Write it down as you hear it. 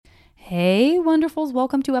Hey, wonderfuls.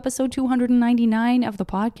 Welcome to episode 299 of the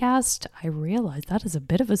podcast. I realize that is a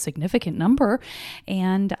bit of a significant number,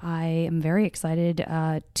 and I am very excited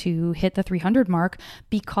to hit the 300 mark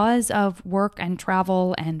because of work and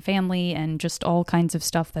travel and family and just all kinds of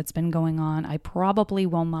stuff that's been going on. I probably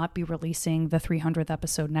will not be releasing the 300th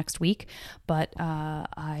episode next week, but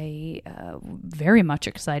I very much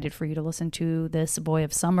excited for you to listen to this Boy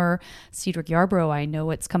of Summer, Cedric Yarbrough. I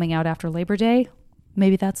know it's coming out after Labor Day.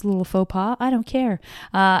 Maybe that's a little faux pas. I don't care.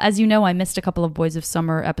 As you know, I missed a couple of Boys of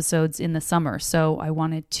Summer episodes in the summer, so I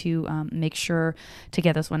wanted to make sure to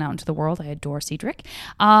get this one out into the world. I adore Cedric.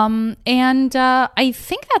 And I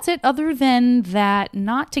think that's it, other than that,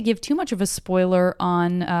 not to give too much of a spoiler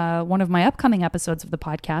on one of my upcoming episodes of the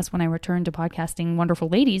podcast when I return to podcasting Wonderful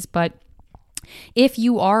Ladies, but if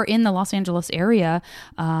you are in the Los Angeles area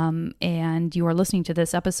and you are listening to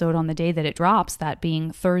this episode on the day that it drops, that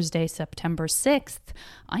being Thursday, September 6th,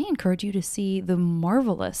 I encourage you to see the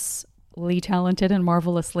marvelously talented and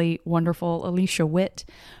marvelously wonderful Alicia Witt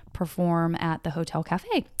perform at the Hotel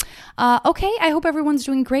Cafe. Okay, I hope everyone's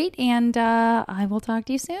doing great, and I will talk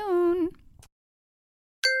to you soon.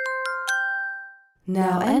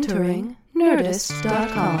 Now entering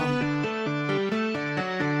Nerdist.com.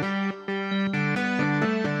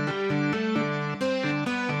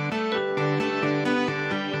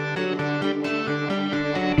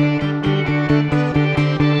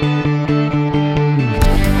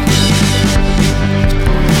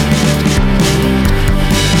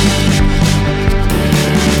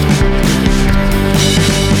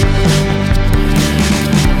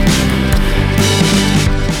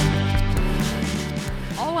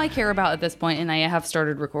 Care about at this point, and I have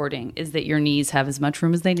started recording, is that your knees have as much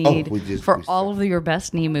room as they need for all of your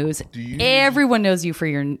best knee moves. Everyone knows you for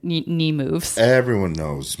your knee moves. Everyone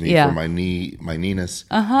knows me for my kneeness.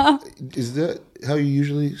 Is that how you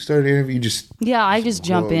usually start an interview? I just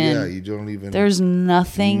jump in. Yeah, you don't even. There's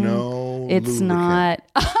nothing. No, it's lubricant.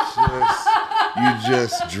 Not. You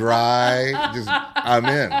just dry. I'm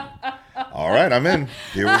in. All right, I'm in.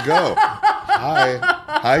 Here we go.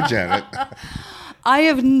 Hi, Janet. I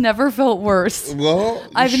have never felt worse. Well,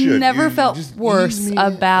 I've never felt worse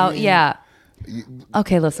about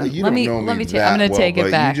Okay, listen. Let me I'm going to take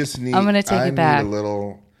it back. I'm going to take it back. I'm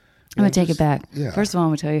going to take it back. First of all, I'm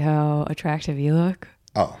going to tell you how attractive you look.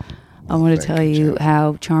 Oh. I want to tell you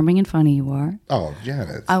how charming and funny you are. Oh,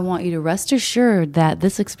 Janet. I want you to rest assured that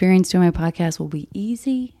this experience doing my podcast will be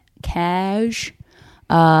easy, cash.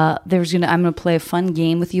 I'm going to play a fun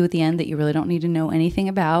game with you at the end that you really don't need to know anything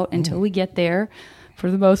about until we get there,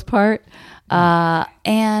 for the most part.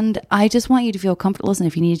 And I just want you to feel comfortable. Listen,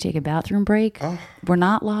 if you need to take a bathroom break, we're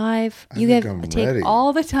not live. I'm ready.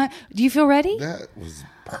 All the time. Do you feel ready? That was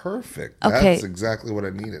perfect. Okay. That's exactly what I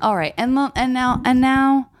needed. All right. And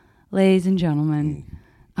now, ladies and gentlemen,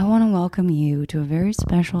 I want to welcome you to a very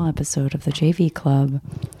special episode of the JV Club.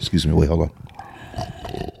 Excuse me. Wait, hold on.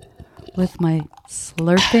 With my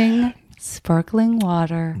slurping, sparkling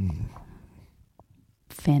water,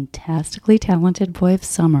 fantastically talented Boy of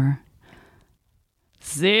Summer,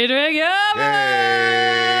 Cedric Yarbrough!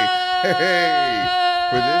 Hey!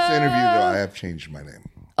 For this interview, though, I have changed my name.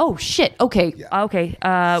 Oh, shit. Okay. Yeah. Okay.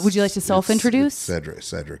 Would you like to self-introduce? It's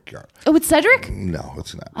Cedric Yarbrough. Oh, it's Cedric? No,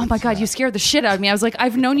 it's not. Oh, my God. You scared the shit out of me. I was like,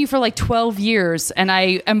 I've known you for like 12 years, and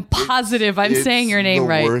I am positive I'm saying your name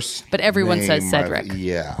right. But everyone says Cedric.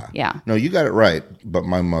 Yeah. No, you got it right. But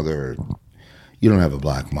my mother, you don't have a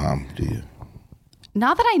black mom, do you?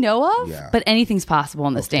 Not that I know of, but anything's possible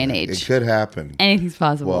in this day and age. It could happen. Anything's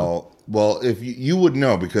possible. Well, if you would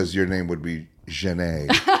know, because your name would be Janae.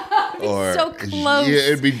 Or so close. Yeah,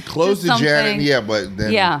 it'd be close to Janet. Yeah, but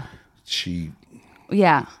then she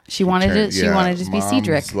wanted to be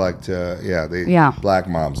Cedric. Like to black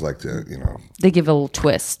moms like to, they give a little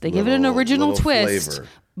twist. They give it an original twist, flavor.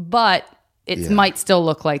 But it might still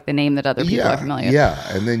look like the name that other people are familiar with.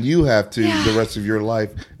 Yeah, and then you have to the rest of your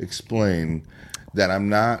life explain that I'm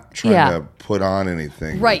not trying to put on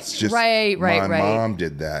anything. Right, it's just my mom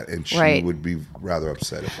did that, and she would be rather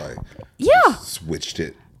upset if I switched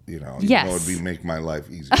it. It would make my life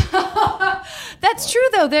easier. That's true,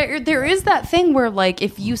 though. There is that thing where, like,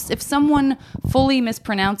 if someone fully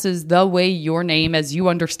mispronounces the way your name, as you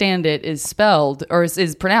understand it, is spelled or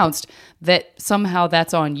is pronounced, that somehow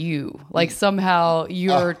that's on you. Like somehow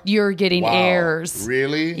you're getting airs.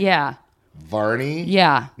 Really? Yeah. Varney?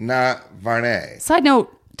 Yeah. Not Varney. Side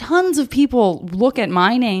note: tons of people look at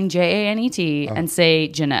my name, Janet, and say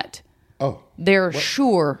Jeanette. Oh. They're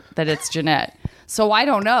sure that it's Jeanette. So I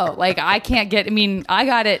don't know. Like, I can't get, I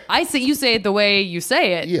got it. You say it the way you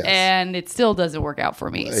say it, and it still doesn't work out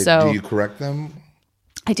for me. So do you correct them?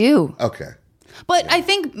 I do. Okay. But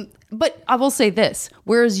but I will say this,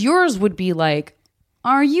 whereas yours would be like,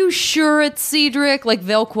 are you sure it's Cedric? Like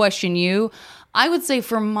they'll question you. I would say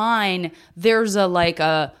for mine, there's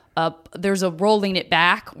there's a rolling it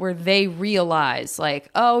back where they realize like,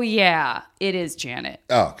 oh yeah, it is Janet.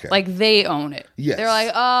 Oh, okay. Like they own it. Yes. They're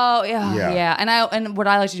like, oh yeah. And what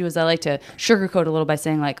I like to do is I like to sugarcoat a little by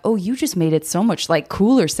saying like, oh, you just made it so much like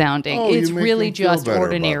cooler sounding. Oh, it's you make really them feel just better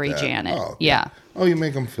ordinary about that. Janet. Oh, okay. Yeah. Oh, you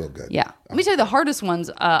make them feel good. Yeah. Let me tell you, the hardest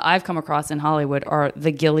ones I've come across in Hollywood are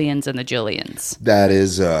the Gillians and the Jillians. That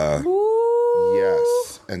is, yes.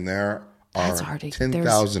 And there That's are hard.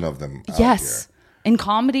 10,000 of them out Yes. here. In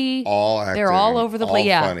comedy, All acting, they're all over the place. all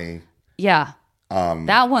Yeah. funny. Yeah.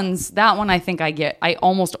 That one I think I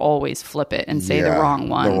almost always flip it and say the wrong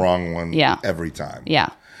one. The wrong one Yeah. every time. Yeah.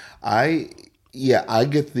 I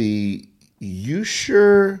get the, you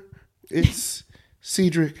sure it's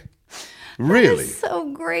Cedric? Really?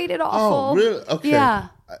 So great and awful. Oh, really? Okay. Yeah.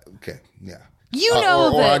 Okay, yeah. You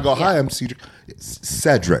know or that. I go, hi, I'm Cedric. It's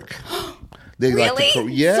Cedric. They Really?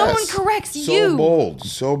 Yes. Someone corrects so you.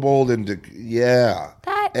 So bold, and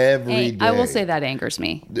every day. I will say that angers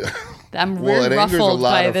me. I'm Well, very it angers a ruffled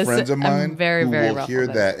lot by of this. friends of mine I'm very, who very will ruffled hear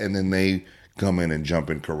by that, and then they come in and jump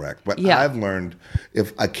and correct. But Yeah. I've learned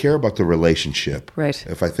if I care about the relationship, Right.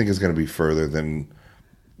 if I think it's going to be further than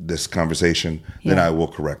this conversation, then Yeah. I will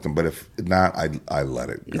correct them. But if not, I let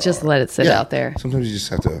it go. Just let it sit out there. Sometimes you just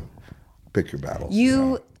have to pick your battles.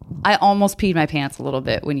 I almost peed my pants a little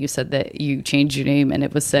bit when you said that you changed your name and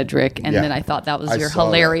it was Cedric. And Yeah. then I thought that was I your saw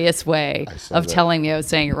hilarious way saw of that. telling me I was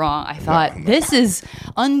saying it wrong. I thought this is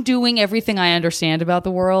undoing everything I understand about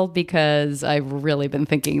the world because I've really been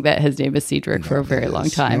thinking that his name is Cedric for a very long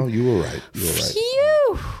time. No, you were right. You were right.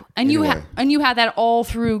 Phew. And Anyway. you had that all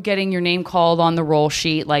through getting your name called on the roll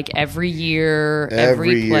sheet like every year,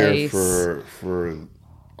 every year place. for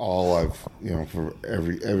all I've for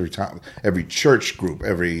every time, every church group,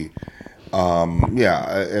 every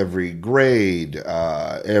every grade,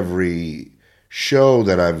 every show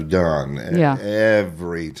that I've done,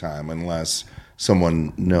 every time, unless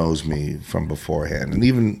someone knows me from beforehand, and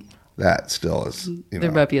even that still is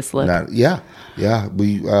There might be a slip. We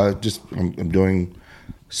I'm doing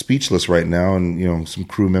Speechless right now, and some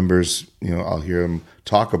crew members, I'll hear them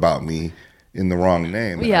talk about me in the wrong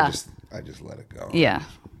name, and Yeah. I just let it go. Yeah.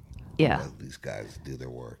 Let these guys do their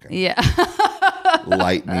work and Yeah.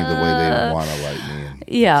 light me the way they want to light me. And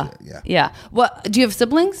Yeah. that's it. Yeah. What do you have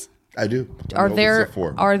siblings? I do. Are I'm there oldest of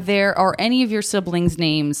four. are any of your siblings'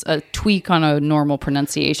 names a tweak on a normal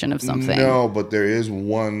pronunciation of something? No, but there is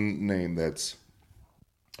one name that's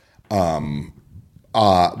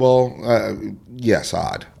yes,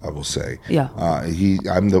 odd, I will say. Yeah.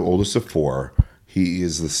 I'm the oldest of four. He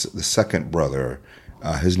is the second brother.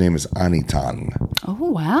 His name is Anitan. Oh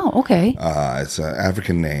wow. Okay. It's an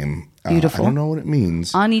African name. Beautiful. I don't know what it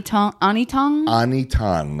means. Anitong.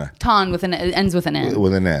 Anitan. Ton with it ends with an N.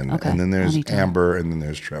 With an N. Okay. And then there's Anitan. Amber, and then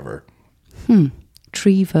there's Trevor.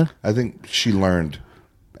 Treva. I think she learned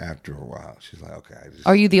after a while. She's like, okay.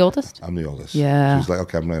 Are you the oldest? I'm the oldest. Yeah. She's like,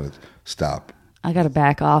 okay, I'm going to stop. I got to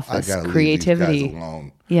back off I this got to creativity. leave these guys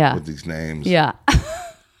alone Yeah. with these names. Yeah.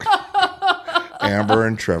 Amber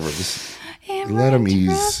and Trevor. Just Amber let them and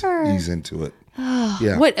ease Trevor. into it.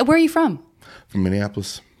 Yeah. Where are you from? From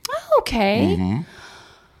Minneapolis. Okay.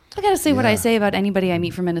 I got to say what I say about anybody I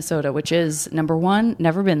meet from Minnesota, which is number one,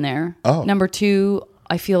 never been there. Oh. Number two,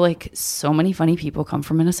 I feel like so many funny people come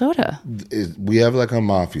from Minnesota. We have like a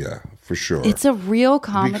mafia for sure. It's a real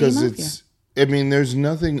comedy because mafia. there's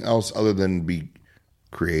nothing else other than be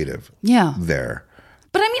creative. Yeah. There.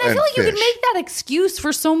 But I mean, I And feel like you could fish. make that excuse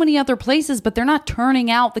for so many other places, but they're not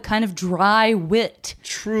turning out the kind of dry wit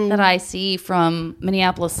True. that I see from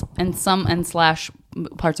Minneapolis and slash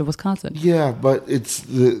parts of Wisconsin. Yeah, but it's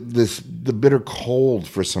the bitter cold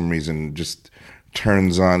for some reason just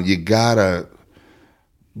turns on. You gotta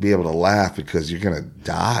be able to laugh because you're gonna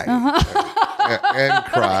die and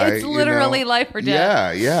cry. It's literally life or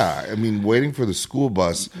death. Yeah. I mean, waiting for the school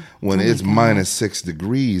bus when it's minus 6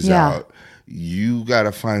 degrees Yeah. out. You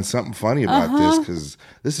gotta find something funny about this because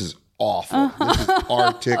this is awful. This is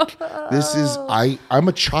Arctic. This is I'm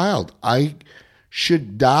a child. I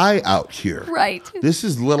should die out here. Right. This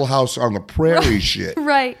is Little House on the Prairie shit.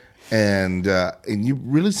 Right. And you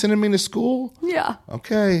really sending me to school? Yeah.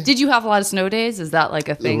 Okay. Did you have a lot of snow days? Is that like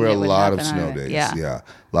a There thing? were a that would lot of happen snow on- days. Yeah. Yeah.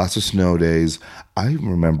 Lots of snow days. I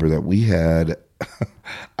remember that we had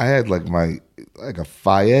I had like a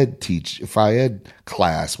Phi-Ed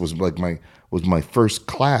class was my first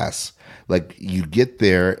class. Like you get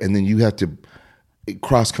there and then you have to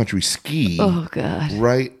cross country ski. Oh God.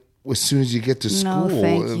 Right? as soon as you get to school. No,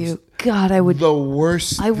 thank you. God, I would. The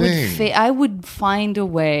worst thing. I would find a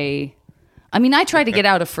way. I mean, I try to get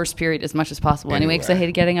out of first period as much as possible anyway, because I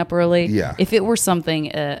hated getting up early. Yeah. If it were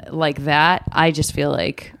something like that, I just feel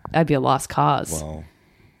like I'd be a lost cause. Well,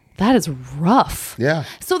 that is rough. Yeah.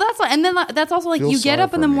 So that's like, and then that's also like, Feel you get sorry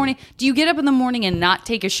up in the for me. morning. Do you get up in the morning and not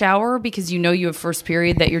take a shower because you know you have first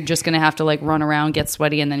period that you're just going to have to like run around, get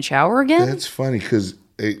sweaty, and then shower again? That's funny because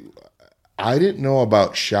I didn't know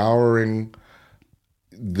about showering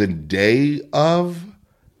the day of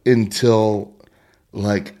until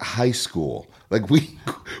like high school. Like we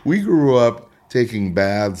grew up taking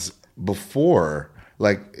baths before.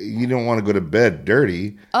 Like you don't want to go to bed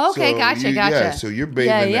dirty. Okay, so gotcha. Yeah, so you're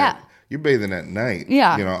bathing. Yeah. You're bathing at night.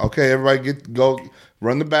 Yeah. You know. Okay, everybody go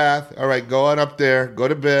run the bath. All right, go on up there. Go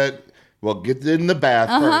to bed. Well, get in the bath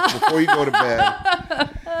first before you go to bed.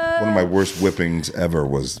 One of my worst whippings ever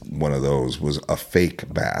was one of those. Was a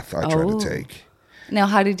fake bath I tried to take. Now,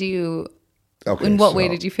 how did you? Okay, in what way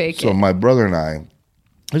did you fake it? So my brother and I.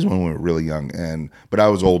 This is when we were really young, but I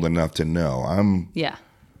was old enough to know. I'm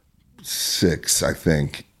 6, I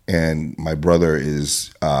think, and my brother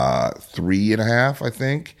is 3.5, I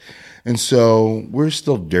think, and so we're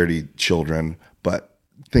still dirty children, but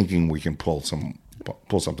thinking we can pull something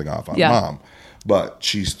off on mom. But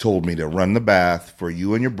she's told me to run the bath for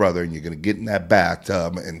you and your brother, and you're going to get in that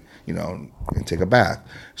bathtub and and take a bath.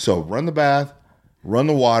 So run the bath, run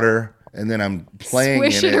the water. And then I'm playing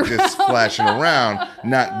Swish in it, it just splashing around,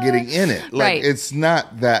 not getting in it. Like Right. it's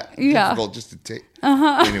not that difficult just to take.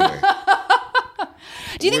 Anyway,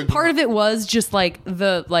 Do you think part of it was just like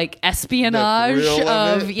the espionage the thrill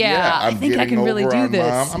of it. I think I can really do this.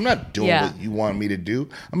 Mom. I'm not doing what you want me to do.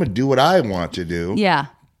 I'm gonna do what I want to do. Yeah.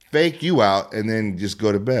 Fake you out and then just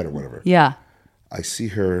go to bed or whatever. Yeah. I see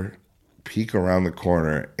her peek around the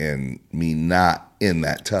corner and me not in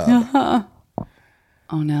that tub.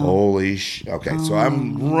 Oh no. Holy okay, so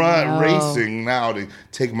I'm racing now to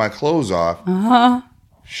take my clothes off.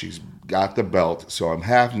 She's got the belt, so I'm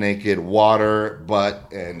half naked, water,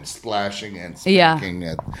 butt, and splashing and spanking.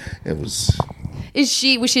 It was. Was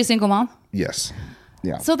she a single mom? Yes.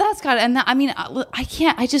 Yeah. So that's got it. And that, I mean,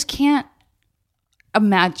 I just can't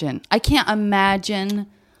imagine. I can't imagine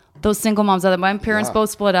those single moms. My parents both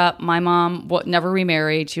split up. My mom never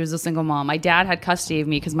remarried. She was a single mom. My dad had custody of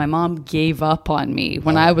me because my mom gave up on me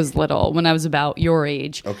when I was little, when I was about your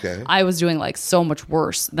age. Okay. I was doing like so much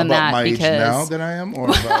worse than about that my because age now than I am, or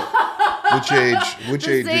about which age? Which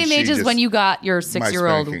age? Same did age she as when you got your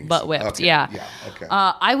 6-year-old spankings. butt whipped. Okay. Yeah. Okay.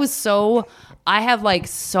 I have like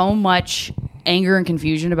so much anger and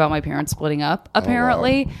confusion about my parents splitting up,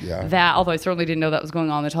 apparently. Oh, wow. Yeah. That, although I certainly didn't know that was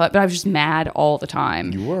going on the time, but I was just mad all the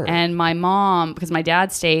time. You were. And my mom, because my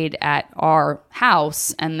dad stayed at our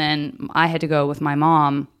house, and then I had to go with my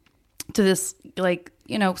mom to this,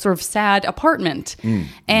 sort of sad apartment.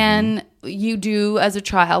 And you do, as a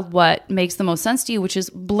child, what makes the most sense to you, which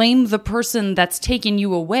is blame the person that's taken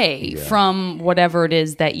you away from whatever it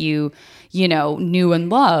is that you knew and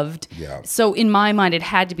loved. Yeah. So in my mind, it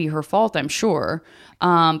had to be her fault, I'm sure.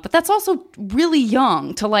 But that's also really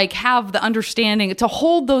young to have the understanding, to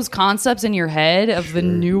hold those concepts in your head of the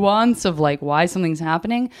nuance of why something's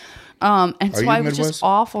happening. And so I was just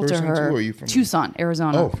awful to her. Too, or are you from Tucson,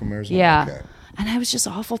 Arizona. Oh, from Arizona. Yeah. Okay. And I was just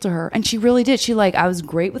awful to her. And she really did. I was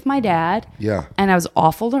great with my dad. Yeah. And I was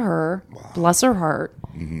awful to her. Wow. Bless her heart.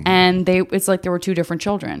 Mm-hmm. And it's like there were two different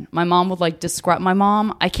children. My mom would describe my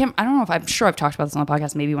mom. I don't know if I'm sure I've talked about this on the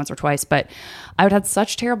podcast maybe once or twice, but I would have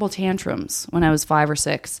such terrible tantrums when I was 5 or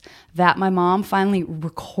 6 that my mom finally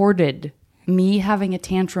recorded me having a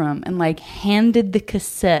tantrum and handed the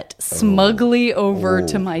cassette smugly over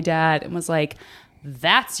to my dad and was like,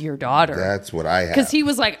 "That's your daughter." That's what I have. Because he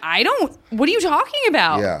was like, what are you talking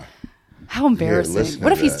about? Yeah. How embarrassing.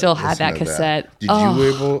 What if he still had that cassette?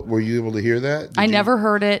 Were you able to hear that? I never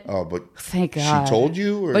heard it. Oh, but thank God. She told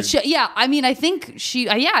you? Or? But I mean, I think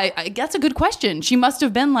that's a good question. She must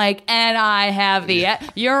have been like, and I have the,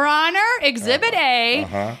 Your Honor, Exhibit A.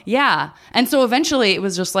 Uh-huh. Yeah. And so eventually it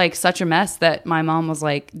was just such a mess that my mom was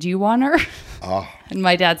like, "Do you want her?" And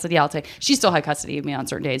my dad said, "Yeah, I'll take." She still had custody of me on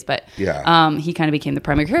certain days, but he kind of became the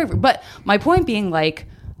primary caregiver. But my point being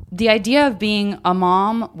the idea of being a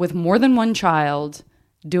mom with more than one child,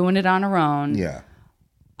 doing it on her own. Yeah.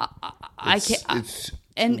 I can't.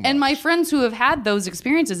 And my friends who have had those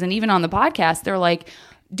experiences, and even on the podcast, they're like,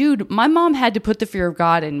 "Dude, my mom had to put the fear of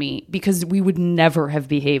God in me because we would never have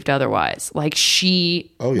behaved otherwise. We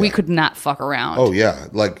could not fuck around." Oh yeah,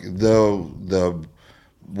 the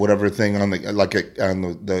whatever thing on the in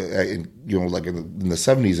the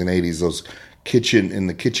 70s and 80s, those kitchen. In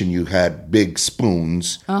the kitchen, you had big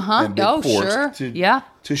spoons and big forks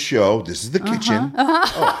to show this is the kitchen.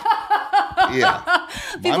 Oh, yeah.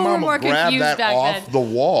 My mom would grab that off the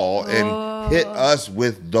wall and hit us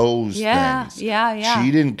with those things. Yeah.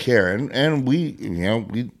 She didn't care, and we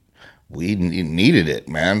needed it,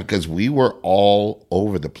 man, because we were all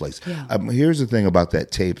over the place. Yeah. Here's the thing about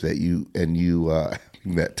that tape that you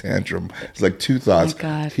that tantrum. It's like two thoughts. Oh my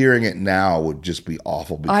God. Hearing it now would just be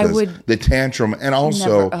awful because the tantrum, and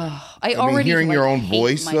also hearing your own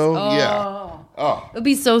voice though. Yeah. Oh. It would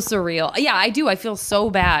be so surreal. Yeah, I do. I feel so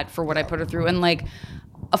bad for what I put her through, and like,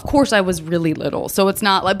 of course, I was really little, so it's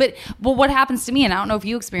not like. But what happens to me, and I don't know if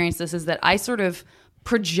you experience this, is that I sort of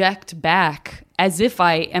project back as if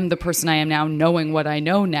I am the person I am now, knowing what I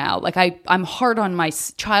know now. Like I'm hard on my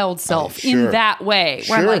child self in that way,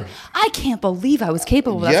 where I'm like, I can't believe I was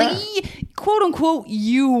capable of that. Like, quote unquote,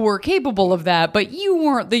 you were capable of that, but you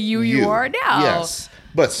weren't the you are now. Yes,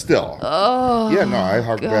 but still. Oh, yeah, no, I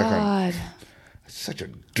hark back on. Such a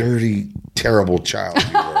dirty, terrible child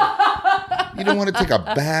you were. You don't want to take a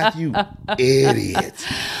bath, you idiot.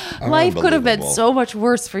 Life could have been so much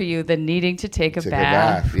worse for you than needing to take a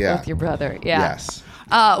bath with your brother. Yeah. Yes.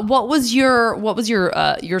 What was your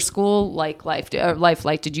school life like?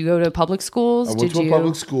 Did you go to public schools? I went to a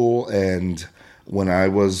public school, and when I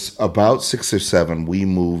was about 6 or 7, we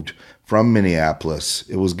moved from Minneapolis.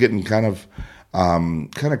 It was getting kind of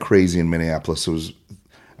crazy in Minneapolis.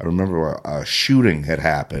 I remember a shooting had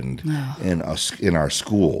happened in our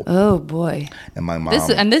school. Oh boy! And my mom.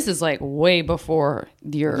 This is like way before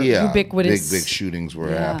your ubiquitous big shootings were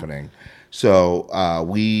happening. So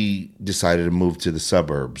we decided to move to the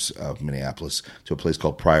suburbs of Minneapolis to a place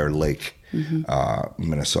called Prior Lake,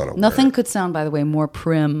 Minnesota. Nothing could sound, by the way, more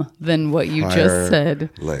prim than what you just said.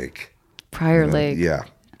 Prior Lake. Yeah.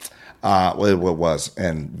 Well, it was,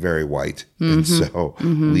 and very white. And so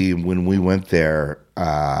when we went there,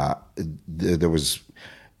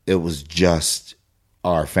 it was just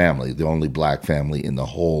our family, the only black family in the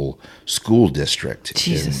whole school district.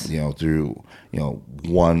 Jesus. And, through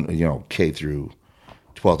K through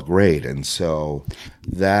 12th grade, and so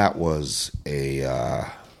that was a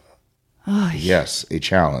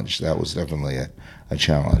challenge. That was definitely a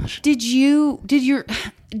challenge. Did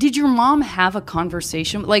your mom have a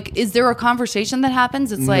conversation? Like, is there a conversation that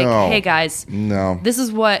happens? It's like, hey guys, this is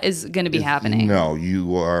what is going to be happening. No,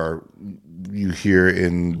 you hear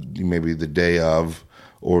in maybe the day of,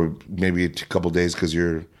 or maybe a couple days because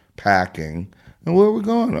you're packing. And where are we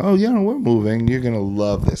going? Oh, we're moving. You're going to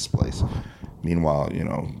love this place. Meanwhile,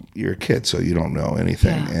 you're a kid, so you don't know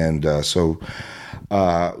anything. Yeah. And so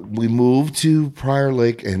we moved to Prior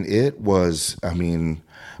Lake, and it was,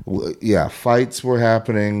 fights were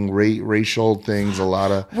happening, racial things, a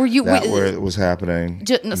lot of where it was happening.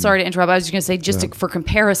 Sorry to interrupt. I was just going to say, for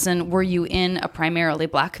comparison, were you in a primarily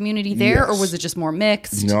black community there, or was it just more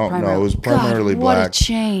mixed? No, it was primarily black. What a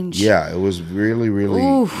change. Yeah, it was really,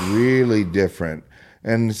 really, really different.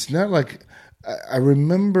 And it's not like, I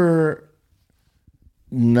remember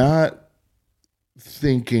not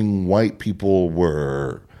thinking white people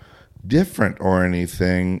were different or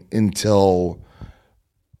anything until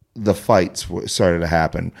the fights started to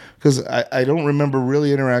happen, because I don't remember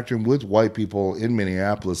really interacting with white people in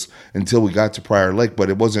Minneapolis until we got to Prior Lake. But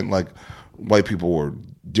it wasn't like white people were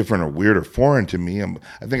different or weird or foreign to me. I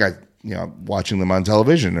think watching them on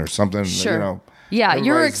television or something. Sure.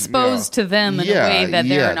 You're exposed to them in a way that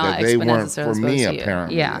they're not. That they weren't for me,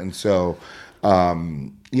 apparently. Yeah. And so,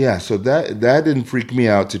 so that didn't freak me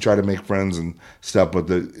out to try to make friends and stuff. But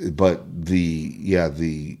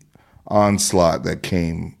the onslaught that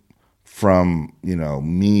came from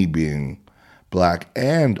me being black,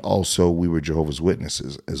 and also we were Jehovah's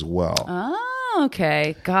Witnesses as well. Oh,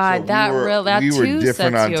 okay. God, so we were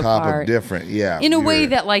different sets on you top apart. Of different. Yeah, in a way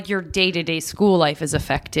that like your day-to-day school life is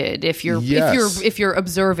affected if you're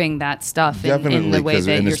observing that stuff in the way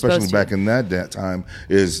that you're supposed to. Especially back in that time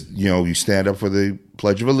is you stand up for the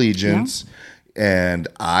Pledge of Allegiance. Yeah. And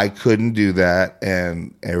I couldn't do that,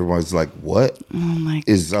 and everyone's like, "What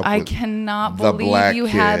is up?" I cannot believe you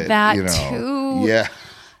had that too. Yeah,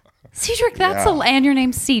 Cedric, and your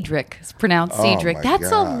name's Cedric. It's pronounced Cedric.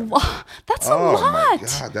 That's a lot. That's a lot. My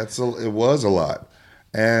God, it was a lot,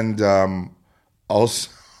 and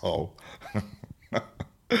also,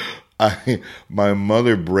 my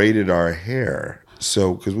mother braided our hair,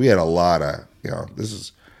 so because we had a lot of this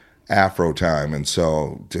is Afro time, and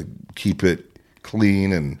so to keep it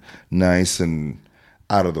clean and nice and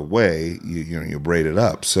out of the way, you braid it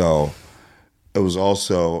up. So it was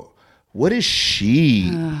also, what is she?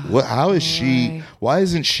 How is she? Why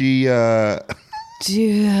isn't she?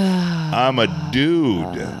 Dude. I'm a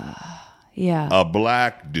dude. Yeah. A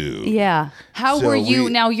black dude. Yeah. How So were you?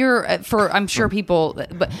 we- Now you're I'm sure people,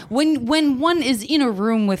 but when one is in a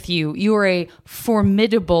room with you, you are a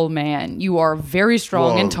formidable man. You are very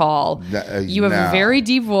strong and tall. You have a very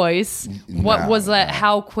deep voice. What was that?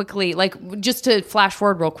 How quickly, like, just to flash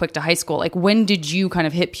forward real quick to high school, like, when did you kind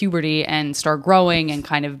of hit puberty and start growing and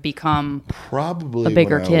kind of become Probably a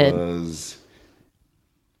bigger when kid? I was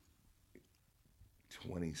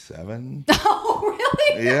 27. Oh,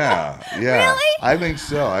 really? Yeah. Really? I think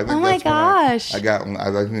so. I think Oh my that's when gosh.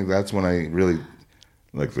 I think that's when I really,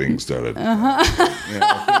 like, things started.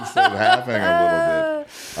 Things started happening a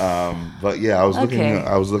little bit. But yeah, I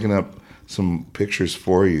was looking up some pictures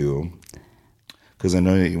for you because I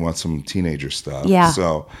know that you want some teenager stuff. Yeah.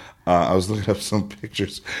 So I was looking up some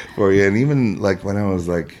pictures for you, and even like when I was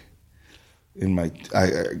like in my,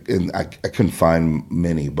 I couldn't find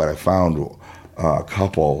many, but I found a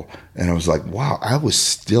couple, and I was like, wow, I was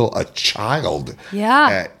still a child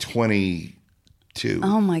at 22.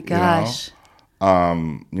 Oh my gosh. I How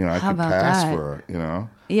could about pass that? for,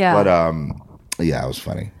 Yeah. But yeah, it was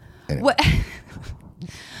funny. Anyway. What?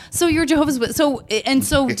 So you're Jehovah's Witness. So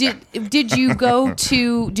did you go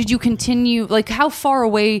to, did you continue, like, how far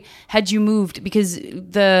away had you moved? Because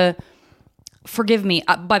forgive me,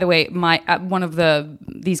 by the way,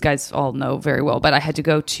 these guys all know very well, but I had to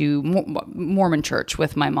go to Mormon church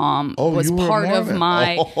with my mom. Was you were part of Mormon.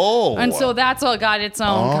 my, and so that's all got its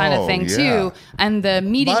own kind of thing too. And the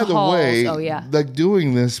meeting By the halls. way, Oh yeah. like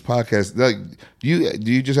doing this podcast, like do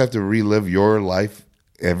you just have to relive your life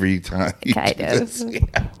every time? Kind of.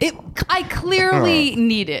 I clearly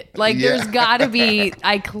need it. Like, there's got to be.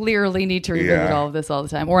 I clearly need to revisit all of this all the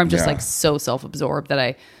time, or I'm just like so self-absorbed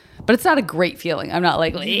that But it's not a great feeling. I'm not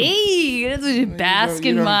like, hey, let's just bask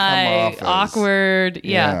in my awkward.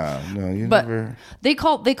 Yeah. No, you but never. They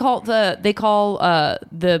call the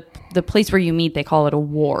place where you meet. They call it a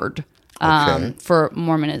ward. For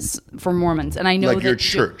Mormons, and I know Like that your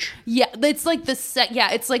church. Yeah, it's like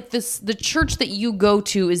it's like this. The church that you go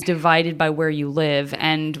to is divided by where you live,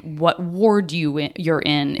 and what ward you're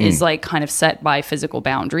in is like kind of set by physical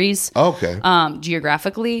boundaries. Okay.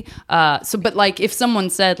 Geographically. But like if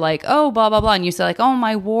someone said like, oh, blah blah blah, and you said like, oh,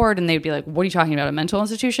 my ward, and they'd be like, what are you talking about? A mental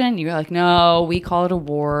institution? You're like, no, we call it a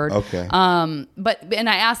ward. Okay. And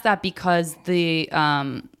I asked that because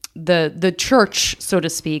the church, so to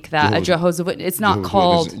speak, that a Jehovah's Witness, it's not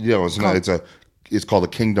called. It's called a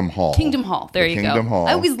Kingdom Hall. Kingdom Hall. There you go. Kingdom Hall.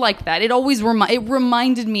 I always liked that. It always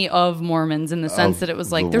reminded me of Mormons in the sense that it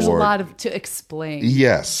was like there's a lot to explain.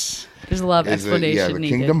 Yes. There's a lot of explanation the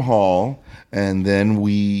needed. Kingdom Hall, and then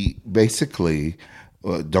we basically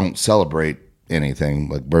don't celebrate anything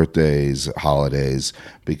like birthdays, holidays,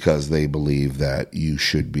 because they believe that you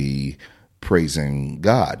should be praising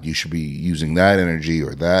God. You should be using that energy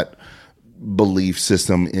or that belief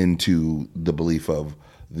system into the belief of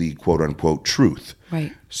the quote unquote truth.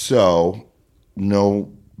 Right. So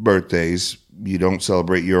no birthdays. You don't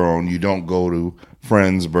celebrate your own. You don't go to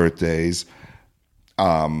friends' birthdays.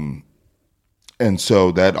 And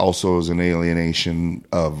so that also is an alienation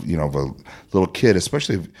of a little kid,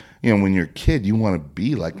 especially if, when you're a kid, you want to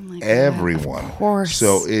be like everyone. Of course.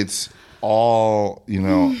 So it's all,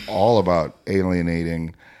 all about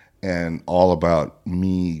alienating and all about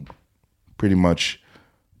me pretty much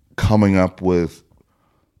coming up with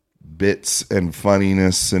bits and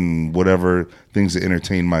funniness and whatever things to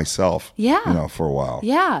entertain myself. Yeah. For a while.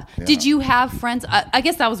 Yeah. Did you have friends? I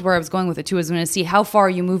guess that was where I was going with it too. I was going to see how far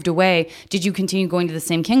you moved away. Did you continue going to the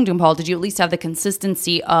same Kingdom Hall? Did you at least have the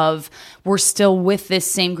consistency of we're still with this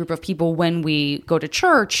same group of people when we go to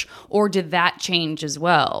church, or did that change as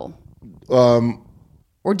well?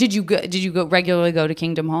 Or did you go regularly go to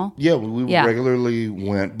Kingdom Hall? Yeah, we regularly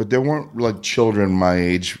went, but there weren't like children my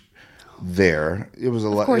age there. It was a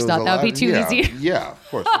lot. Of course not. That would be too easy. Yeah, of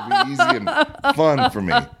course. It would be easy and fun for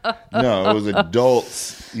me. No, it was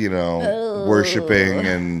adults, worshiping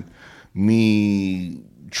and me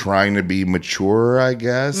trying to be mature, I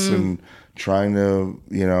guess, and trying to,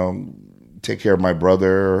 take care of my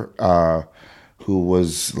brother,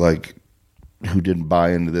 who didn't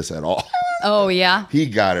buy into this at all. Oh, yeah? He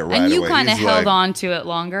got it right away. And you kind of held on to it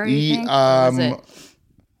longer, you think?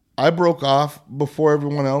 I broke off before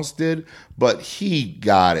everyone else did, but he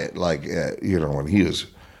got it when he was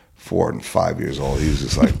 4 and 5 years old. He was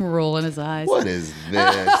just like rolling his eyes. What is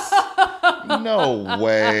this? No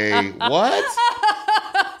way. What?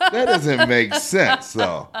 That doesn't make sense,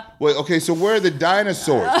 though. Wait, okay, so where are the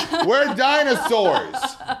dinosaurs? Where are dinosaurs?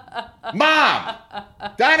 Mom!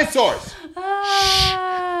 Dinosaurs! Shh.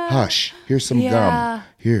 Hush. Here's some gum.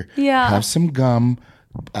 here, Yeah. have some gum,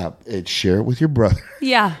 and share it with your brother.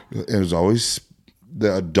 Yeah. It was always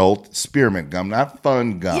the adult spearmint gum, not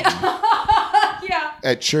fun gum. Yeah.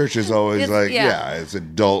 At church is always it's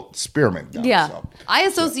adult spearmint gum. Yeah. So. I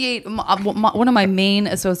associate one of my main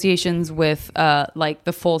associations with like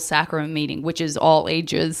the full sacrament meeting, which is all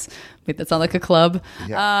ages. Wait, that sound like a club?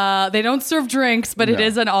 Yeah. They don't serve drinks, but it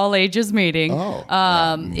is an all ages meeting.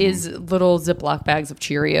 Is little Ziploc bags of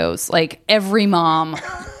Cheerios. Like every mom,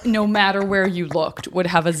 no matter where you looked, would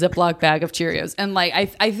have a Ziploc bag of Cheerios. And like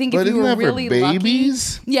I think But if you isn't were that for really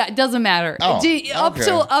babies? lucky, yeah, it doesn't matter. Oh,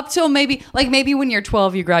 Up till maybe when you're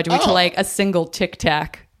 12, you graduate to like a single Tic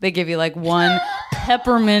Tac. They give you like one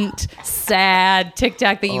peppermint sad Tic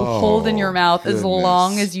Tac that you hold in your mouth as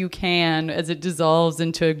long as you can, as it dissolves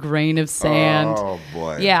into a grain of sand. Oh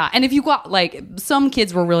boy. Yeah, and if you got like some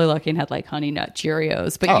kids were really lucky and had like Honey Nut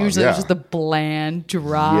Cheerios, but usually it's just the bland,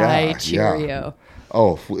 dry Cheerio. Yeah.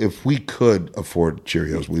 Oh, if we could afford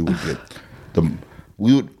Cheerios, we would get them.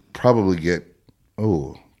 We would probably get.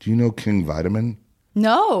 Oh, do you know King Vitamin?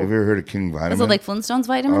 No. Have you ever heard of King Vitamin? Is it like Flintstones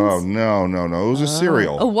vitamins? Oh no! It was a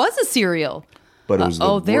cereal. Oh, it was a cereal. But it was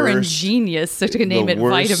the they're worst, ingenious to name it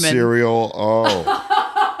worst vitamin. cereal. Oh.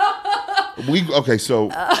 So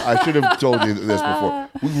I should have told you this before.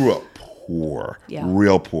 We grew up poor,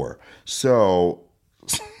 real poor. So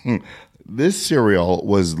this cereal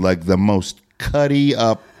was like the most cutty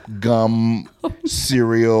up gum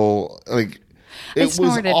cereal. Like it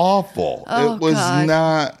was awful. Oh, it was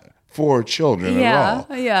not for children at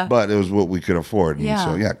all. Yeah. But it was what we could afford. And Yeah.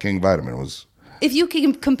 so King Vitamin was. If you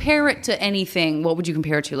can compare it to anything, what would you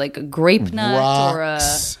compare it to? Like a grape nut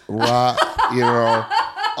Rocks,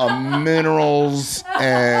 minerals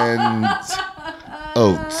and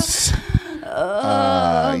oats.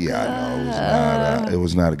 It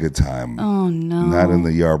was not a good time. Oh no, not in the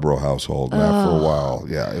Yarbrough household. Not for a while.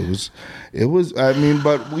 Yeah, it was. I mean,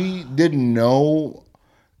 but we didn't know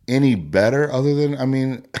any better. Other than,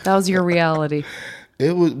 that was your reality.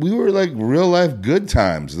 We were like real life Good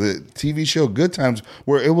Times, the TV show Good Times,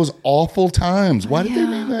 where it was awful times. Why did they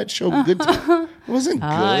name that show Good Times? It wasn't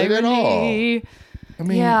good at all.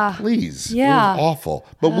 Please. Yeah. It was awful.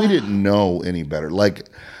 But we didn't know any better. Like,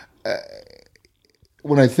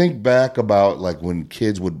 when I think back about like when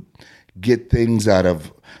kids would get things out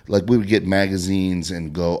of, like we would get magazines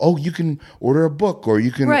and go, oh, you can order a book or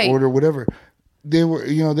you can order whatever. They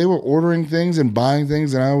were ordering things and buying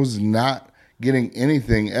things, and I was not getting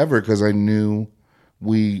anything ever because I knew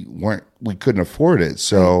we couldn't afford it.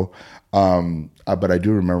 So, but I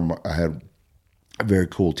do remember I had a very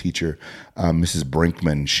cool teacher, Mrs.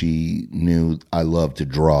 Brinkman. She knew I loved to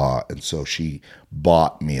draw, and so she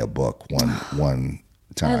bought me a book one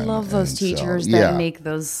time. I love those teachers that make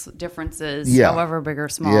those differences, however big or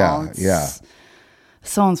small. It's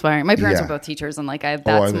so inspiring. My parents are both teachers, and like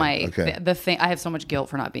the thing. I have so much guilt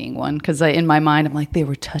for not being one because in my mind I'm like, they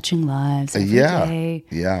were touching lives every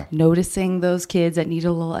day. Noticing those kids that need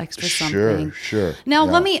a little extra something. Sure. Now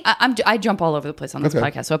let me. I jump all over the place on this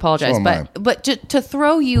podcast, so I apologize. But to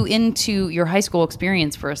throw you into your high school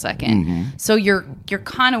experience for a second. So you're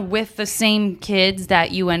kind of with the same kids that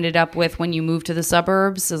you ended up with when you moved to the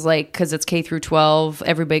suburbs, is like because it's K through 12,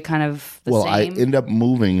 everybody kind of the same. I ended up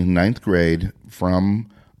moving in 9th grade from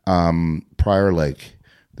Prior Lake,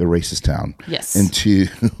 the racist town, into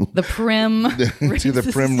the prim,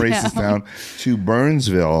 racist town, to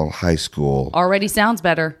Burnsville High School. Already sounds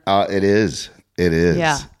better. It is.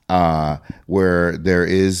 Yeah. Where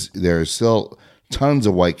there's still tons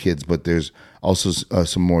of white kids, but there's also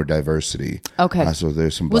some more diversity. Okay. So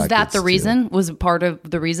there's some black kids. Was that the reason? Was it part of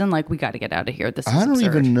the reason? Like, we got to get out of here. This is I don't absurd.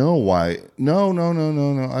 even know why. No.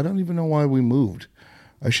 I don't even know why we moved.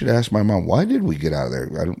 I should ask my mom, why did we get out of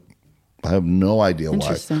there? I have no idea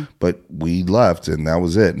why. But we left, and that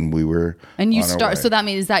was it. And we were And you start. So that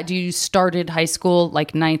means do you started high school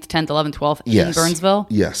like 9th, 10th, 11th, 12th in Burnsville?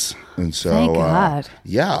 Yes. And so thank God.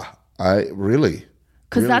 I really,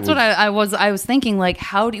 because that's what I was thinking, like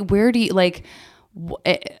how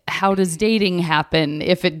does dating happen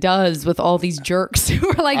if it does, with all these jerks who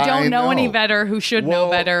are like don't know any better, who should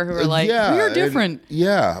know better, who are like we're different.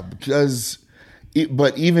 Because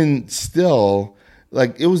but even still,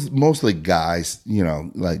 like it was mostly guys,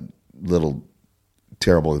 like little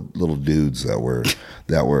terrible little dudes that were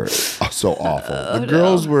so awful. The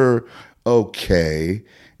girls were okay,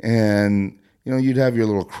 and you'd have your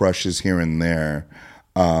little crushes here and there.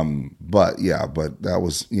 But that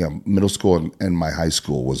was middle school and my high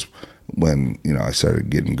school was when I started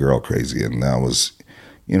getting girl crazy, and that was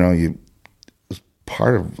it was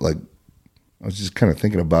part of like I was just kind of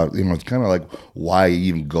thinking about, it's kind of like why you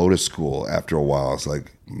even go to school after a while. It's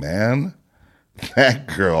like, man, that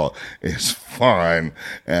girl is fine,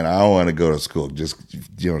 and I want to go to school just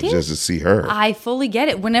to see her. I fully get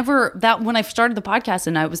it. When I started the podcast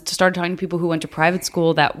and I started talking to people who went to private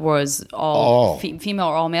school that was all female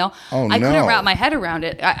or all male, I couldn't wrap my head around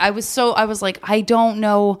it. I was like, I don't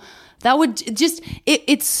know. That would just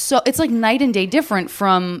it's like night and day different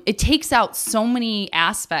from. It takes out so many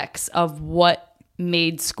aspects of what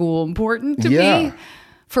made school important to me,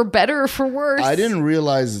 for better or for worse. I didn't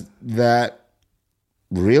realize that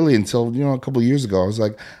really until a couple of years ago. I was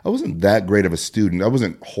like, I wasn't that great of a student. I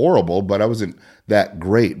wasn't horrible, but I wasn't that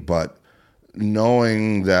great. But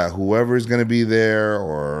knowing that whoever's going to be there,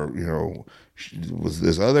 or was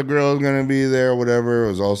this other girl going to be there, or whatever, it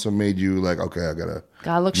was also made you like, okay, I gotta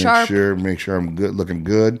look sharp. Make sure I'm good, looking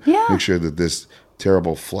good. Yeah. Make sure that this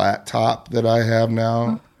terrible flat top that I have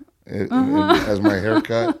now as my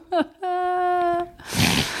haircut.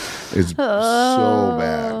 It's so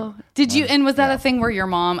bad. Did you? And was that a thing where your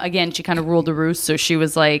mom, again, she kind of ruled the roost, so she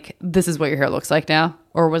was like, "This is what your hair looks like now,"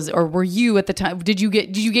 or were you at the time? Did you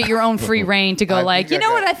get your own free reign to go what I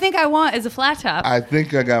think I want is a flat top? I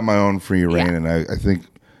think I got my own free reign, and I think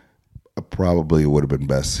probably it would have been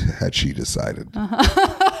best had she decided,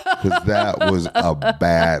 because that was a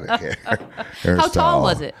bad hairstyle. How tall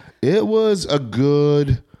was it? It was a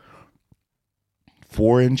good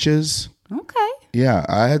 4 inches. Okay. Yeah,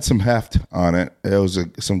 I had some heft on it. It was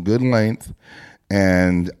some good length,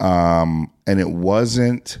 and it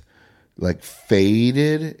wasn't like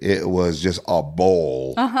faded. It was just a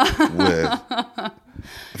bowl with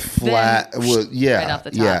flat. Right off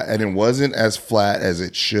the top. And it wasn't as flat as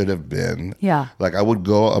it should have been. Yeah, like I would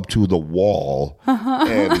go up to the wall,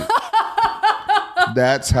 and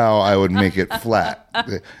that's how I would make it flat.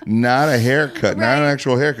 Not a haircut, not an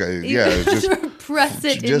actual haircut. Yeah, it was just. Press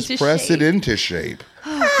it into shape.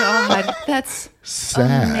 Oh God, that's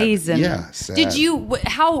sad. Amazing. Yeah, sad. Did you?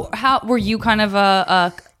 How were you? Kind of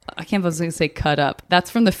I can't believe I was going to say cut up.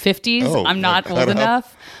 That's from the 50s. Oh, I'm not old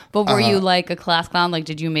enough. But were you like a class clown? Like,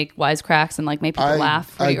 did you make wisecracks and like make people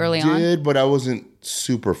laugh pretty early on? I did, but I wasn't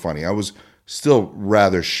super funny. I was still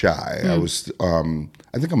rather shy. I was.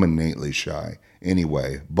 I think I'm innately shy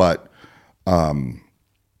anyway. But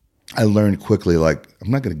I learned quickly, like,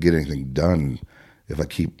 I'm not going to get anything done if I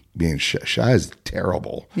keep being shy. Shy is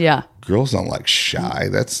terrible. Yeah. Girls don't like shy.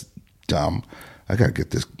 That's dumb. I got to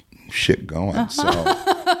get this shit going. So,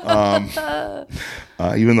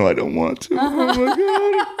 even though I don't want to.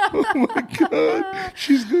 Oh my God.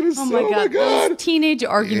 She's going to say, oh my God. Those teenage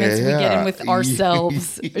arguments we get in with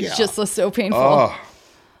ourselves. It's just so painful.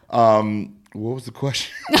 What was the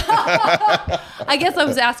question? I guess I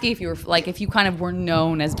was asking if you were like, if you kind of were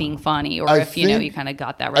known as being funny, or if you kind of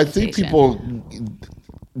got that reputation. I think people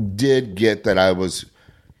did get that I was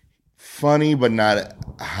funny, but not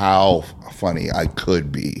how funny I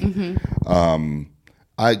could be. Mm-hmm.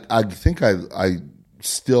 I think I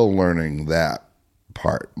still learning that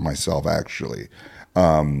part myself. Actually,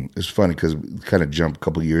 it's funny because kind of jumped a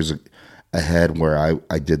couple years ahead where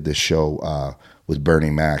I did this show with Bernie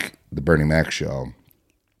Mac. The Bernie Mac show,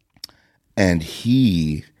 and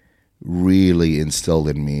he really instilled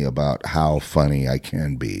in me about how funny I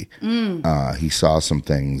can be. He saw some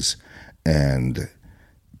things, and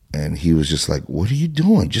he was just like, "What are you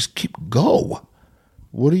doing? Just go.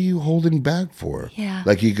 What are you holding back for?" Yeah,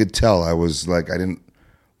 like he could tell I was like I didn't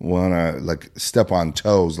want to like step on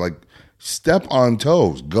toes. Like step on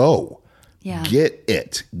toes, go. Yeah, get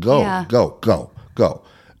it, go, yeah. go,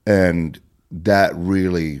 and that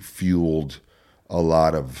really fueled a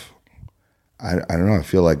lot of, I don't know, I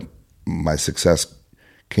feel like my success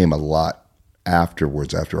came a lot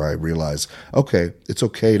afterwards, after I realized, okay, it's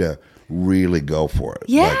okay to really go for it.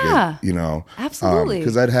 Yeah. Like absolutely.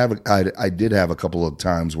 Because I did have a couple of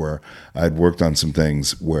times where I'd worked on some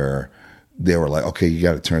things where they were like, okay, you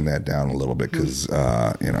got to turn that down a little bit because,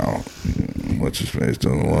 what's his face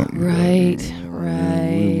doesn't want. Right.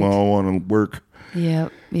 We all want to work. Yeah.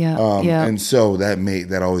 And so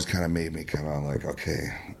that always kind of made me kind of like, okay,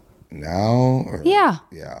 now? Yeah.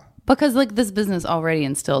 Yeah. Because like this business already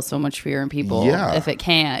instills so much fear in people. Yeah.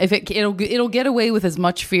 It'll get away with as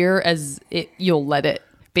much fear as you'll let it.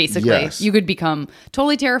 Basically, yes. You could become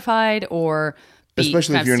totally terrified or.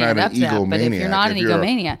 Especially if you're not an egomaniac. But if you're not an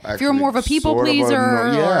egomaniac, if you're more of a people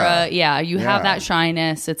pleaser, you have that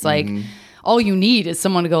shyness. It's like. All you need is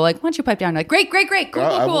someone to go like, why don't you pipe down? Like, great, cool.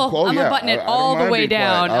 I'm going to button it all the way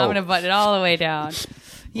down. I'm going to button it all the way down.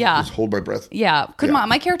 Yeah. Just hold my breath. Yeah.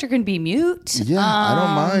 My character can be mute. Yeah, I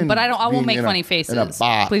don't mind. But I won't make funny faces. In a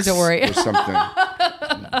box. Please don't worry. Or something.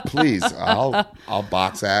 Please, I'll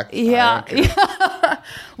box act. Yeah.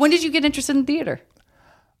 When did you get interested in theater?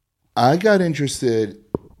 I got interested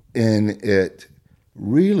in it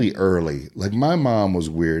really early. Like my mom was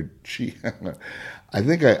weird. I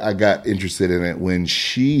think I got interested in it when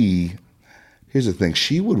here's the thing,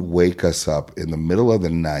 she would wake us up in the middle of the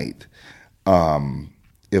night.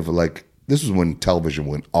 If like, this was when television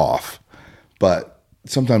went off, but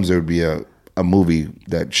sometimes there would be a movie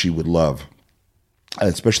that she would love,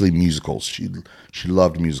 especially musicals. She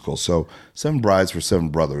loved musicals. So Seven Brides for Seven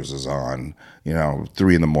Brothers is on,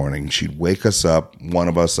 3 a.m. She'd wake us up, one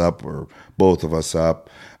of us up or both of us up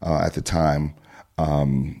at the time,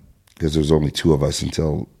 because there was only 2 of us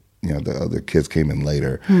until the other kids came in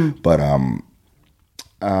later. But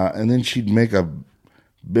and then she'd make a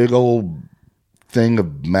big old thing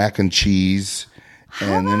of mac and cheese,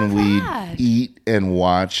 and then we'd eat and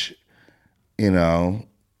watch,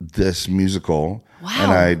 this musical. Wow.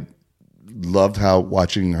 And I loved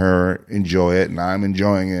watching her enjoy it, and I'm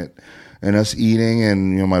enjoying it, and us eating,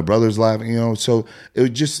 and my brother's laughing. So it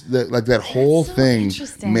was just that whole thing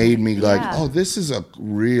made me like, oh, this is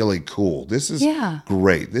really cool. This is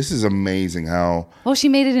great. This is amazing. How well she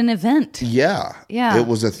made it an event. Yeah, it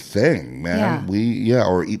was a thing, man.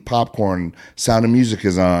 Or eat popcorn. Sound of Music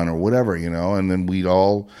is on, or whatever, and then we'd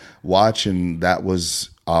all watch, and that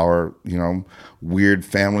was our weird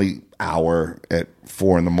family hour at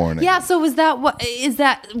 4 a.m. Yeah. So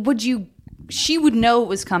she would know it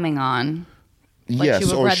was coming on. Like yes, she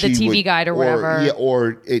would or read the TV guide or whatever.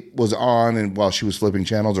 Or it was on, and while she was flipping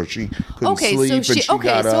channels, or she couldn't sleep, and she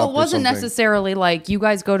got up. So it wasn't necessarily like, you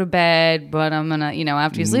guys go to bed, but I'm gonna,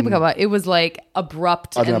 after you sleep, it was like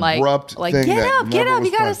abrupt thing get up,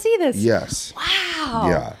 you gotta see this. Yes. Wow.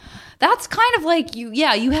 Yeah. That's kind of like you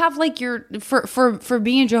have like your for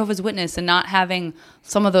being a Jehovah's Witness and not having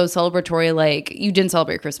some of those celebratory, like, you didn't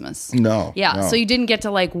celebrate Christmas. No. Yeah. No. So you didn't get to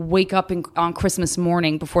like wake up on Christmas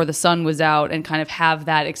morning before the sun was out and kind of have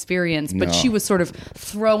that experience. But she was sort of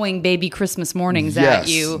throwing baby Christmas mornings at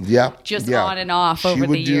you. Yep. Just on and off over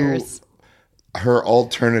the years. Her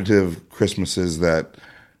alternative Christmases that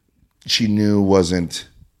she knew wasn't,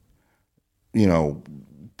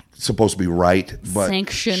 supposed to be right, but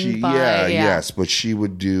sanctioned by yes, but she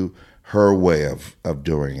would do her way of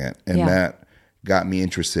doing it, and that got me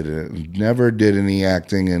interested in it. Never did any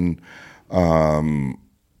acting in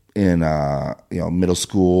middle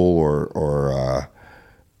school or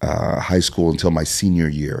high school until my senior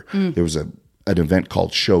year. There was an event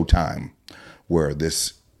called Showtime where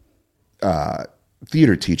this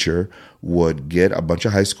theater teacher would get a bunch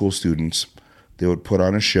of high school students. They would put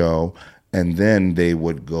on a show, and then they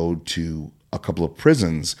would go to a couple of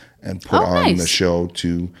prisons and put on the show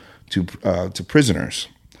to prisoners.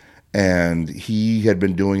 And he had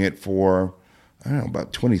been doing it for, I don't know,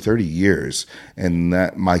 about 20, 30 years. And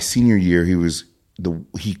that my senior year,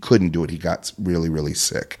 he couldn't do it. He got really, really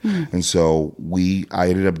sick. And so I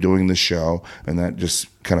ended up doing the show, and that just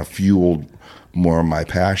kind of fueled more of my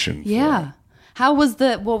passion. Yeah. What was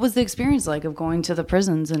the experience like of going to the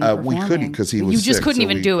prisons and we couldn't, because he was sick. You just couldn't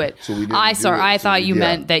even do it. So we didn't I thought you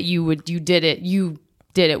meant that you did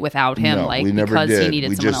it without him, no, like, we never because did. he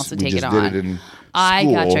needed someone else to take it on. Did it in I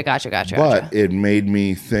school, gotcha. But it made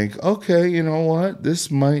me think, okay, you know what? This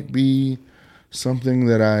might be something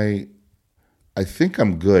that I think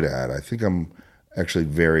I'm good at. I think I'm actually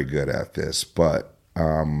very good at this, but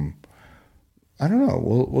I don't know.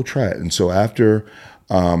 We'll try it. And so after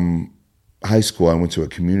high school, I went to a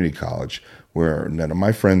community college where none of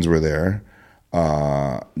my friends were there.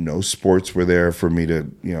 No sports were there for me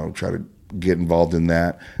to, try to get involved in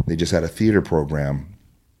that. They just had a theater program.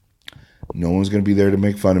 No one's going to be there to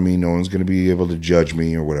make fun of me. No one's going to be able to judge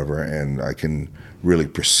me or whatever, and I can really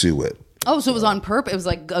pursue it. Oh, so it was on purpose. It was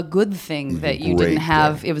like a good thing that you didn't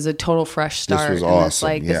have. It was a total fresh start. This was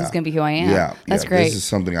awesome. This is going to be who I am. Yeah, that's great. This is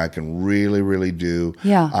something I can really, really do.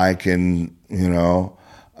 Yeah, I can.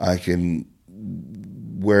 I can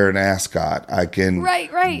wear an ascot. I can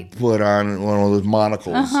put on one of those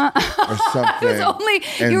monocles or something.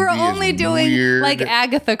 You were only doing weird, like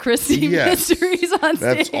Agatha Christie mysteries on stage.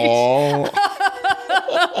 That's all.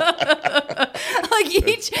 Like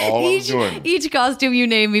each costume you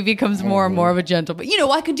name me becomes more and more of a gentleman.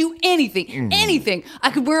 I could do anything. Anything.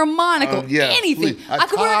 I could wear a monocle. Anything. I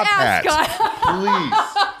could wear an ascot.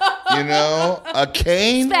 Please. A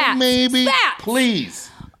cane, Spats. maybe. Spats. Please.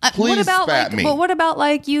 Please spat me. But what about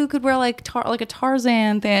like you could wear like a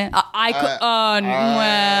Tarzan thing? I could.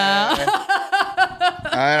 Well.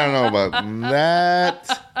 I don't know about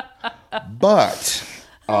that, but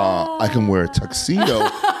I can wear a tuxedo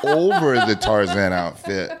over the Tarzan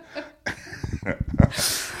outfit.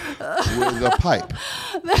 with a pipe,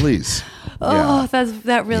 please. Oh,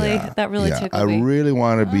 that really tickled I me. really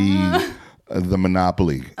want to be the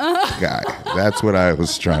Monopoly guy. That's what I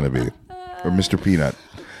was trying to be, or Mr. Peanut.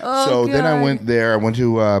 So then I went there. I went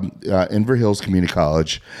to Inver Hills Community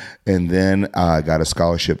College, and then I got a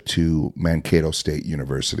scholarship to Mankato State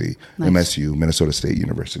University, MSU, Minnesota State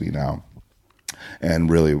University now, and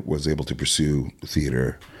really was able to pursue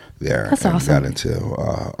theater there. That's and awesome. got into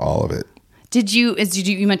all of it. Did you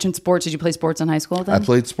mentioned sports? Did you play sports in high school then? I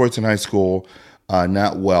played sports in high school,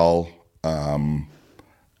 not well.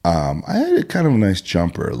 I had kind of a nice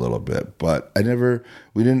jumper a little bit, but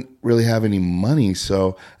we didn't really have any money,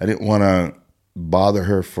 so I didn't want to bother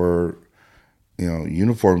her for,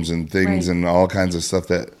 uniforms and things and all kinds of stuff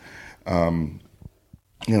that,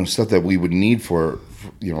 stuff that we would need for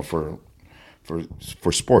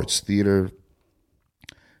sports. Theater,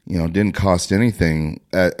 didn't cost anything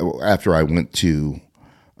after I went to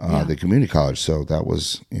the community college. So that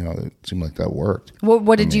was, it seemed like that worked.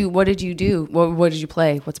 What did you do? What did you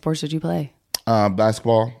play? What sports did you play?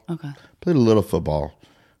 Basketball. Okay. Played a little football.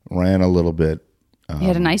 Ran a little bit. You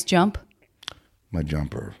had a nice jump. My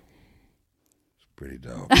jumper was pretty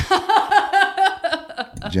dope.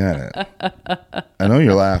 Janet, I know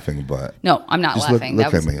you're laughing, but No, I'm not just laughing.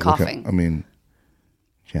 Look That was at me. coughing.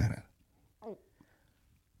 Janet.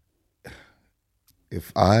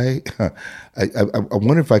 If I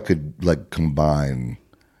wonder if I could combine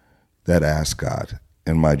that ascot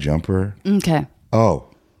and my jumper. Okay. Oh,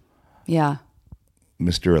 Yeah.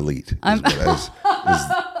 Mr. Elite. I'm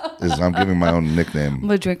giving my own nickname. I'm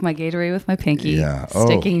gonna drink my Gatorade with my pinky, Yeah.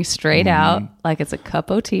 sticking straight out like it's a cup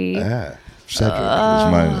of tea. Yeah. Cedric is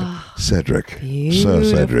my Cedric. So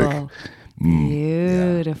Cedric.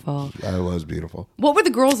 Beautiful. I was beautiful. What were the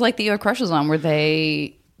girls like that you had crushes on? Were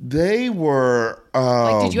they They were.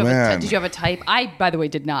 Oh, did you man. did you have a type? I, by the way,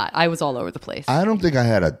 did not. I was all over the place. I don't think I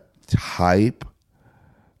had a type.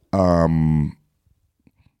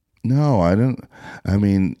 No, I didn't. I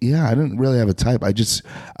didn't really have a type.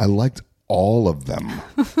 I liked all of them.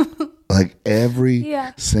 Like every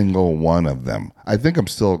single one of them. I think I'm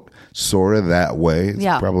still sort of that way. It's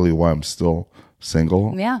probably why I'm still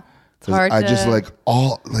single. Yeah. It's hard I to... just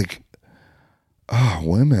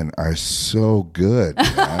women are so good,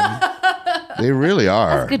 man. They really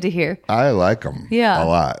are. That's good to hear. I like them a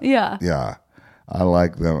lot. Yeah. Yeah. I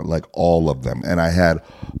like them, like all of them. And I had,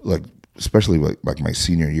 especially like my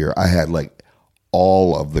senior year, I had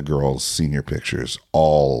all of the girls' senior pictures,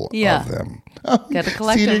 all of them. Got to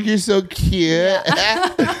collect Cedric, them. you're so cute.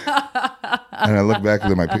 And I look back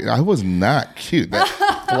at my picture. I was not cute. That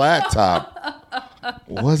flat top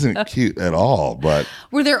wasn't cute at all. But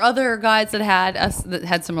were there other guys that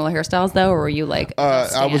had similar hairstyles though, or were you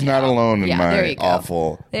I was not alone in my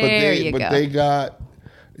awful. There but they got.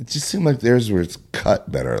 It just seemed like theirs was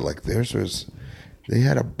cut better. Like theirs was. They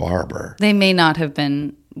had a barber. They may not have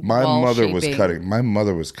been. My mother was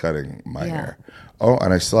cutting my hair. Oh,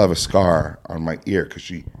 and I still have a scar on my ear because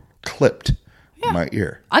she clipped my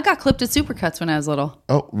ear. I got clipped at Supercuts when I was little.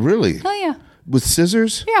 Oh, really? Oh yeah. With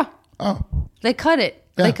scissors? Yeah. Oh. They cut it.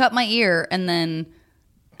 Yeah. They cut my ear, and then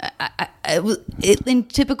in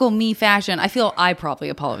typical me fashion, I feel I probably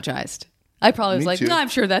apologized. I probably was too. no, I'm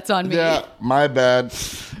sure that's on me. Yeah, my bad.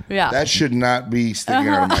 Yeah. That should not be sticking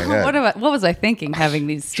out of my head. What was I thinking having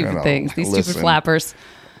these stupid things, these listen. stupid flappers?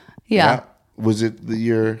 Yeah. Was it the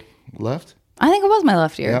ear left? I think it was my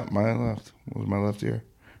left ear. Yeah, my left. It was my left ear.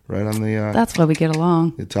 Right on the That's why we get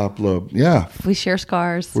along. the top lobe. Yeah. We share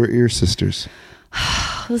scars. We're ear sisters.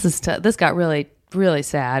 This got really, really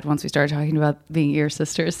sad once we started talking about being ear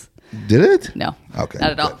sisters. Did it? No. Okay.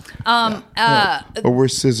 Not at all. Or we're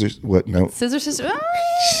scissors. What? No. Scissor sister.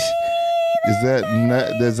 Is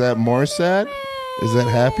that more sad? Is that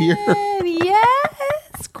happier?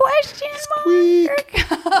 Yes. Question mark.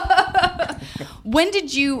 When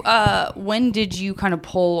did you kind of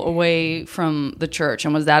pull away from the church,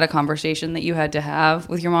 and was that a conversation that you had to have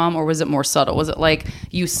with your mom, or was it more subtle? Was it like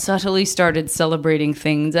you subtly started celebrating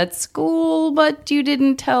things at school, but you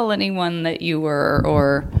didn't tell anyone that you were,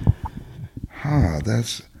 or?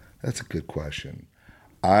 That's a good question.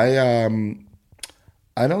 I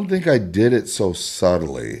don't think I did it so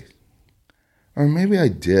subtly. Or maybe I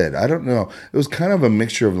did. I don't know. It was kind of a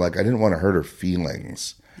mixture of I didn't want to hurt her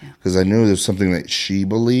feelings because I knew there was something that she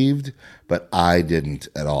believed, but I didn't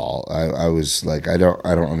at all. I was like, I don't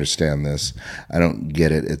understand this. I don't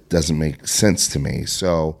get it. It doesn't make sense to me.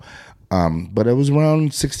 So, but it was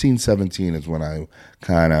around 16, 17 is when I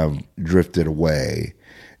kind of drifted away.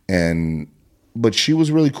 But she was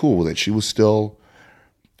really cool with it. She was still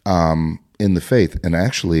in the faith. And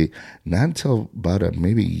actually, not until about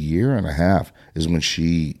maybe a year and a half is when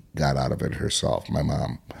she got out of it herself, my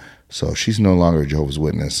mom. So she's no longer a Jehovah's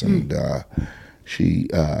Witness. And she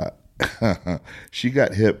she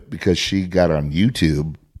got hip because she got on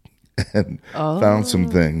YouTube and found some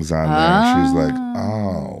things on there. She was like,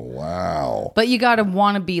 oh, wow. But you got to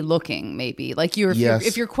want to be looking, maybe. Like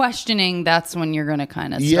if you're questioning, that's when you're going to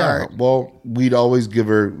kind of start. Yeah, well, we'd always give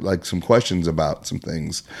her like some questions about some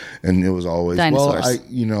things. And it was always, dinosaurs.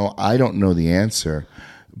 well, I don't know the answer,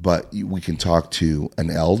 but we can talk to an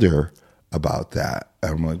elder about that.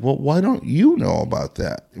 And I'm like, well, why don't you know about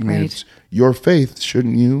that? I mean, it's your faith.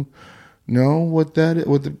 Shouldn't you know what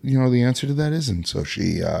the answer to that is? And so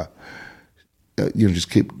she,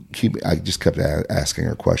 just I just kept asking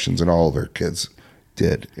her questions, and all of her kids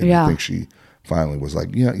did. And I think she finally was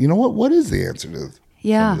like, you know what? What is the answer to some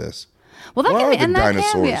of this? Well, that what can be, are the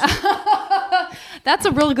dinosaurs? That's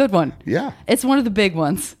a really good one. Yeah. It's one of the big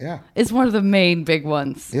ones. Yeah. It's one of the main big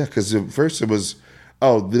ones. Yeah, because at first it was,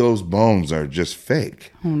 oh, those bones are just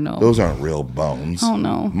fake. Oh, no. Those aren't real bones. Oh,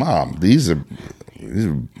 no. Mom, these are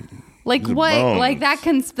like what? bones. Like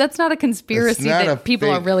that's not a conspiracy not that a people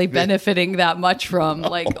are fake really thing. benefiting that much from.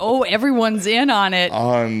 Like, oh, everyone's in on it.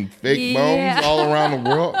 On fake bones all around the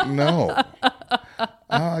world? No.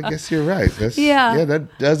 I guess you're right. Yeah,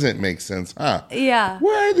 that doesn't make sense, huh? Yeah.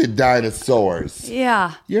 Where are the dinosaurs?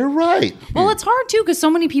 Yeah. You're right. Well, it's hard too because so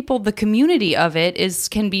many people, the community of it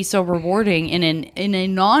can be so rewarding in a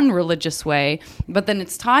non-religious way, but then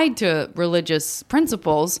it's tied to religious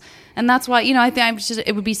principles, and that's why I think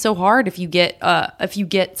it would be so hard if you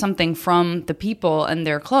get something from the people and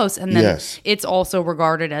they're close, and then it's also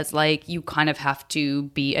regarded as like you kind of have to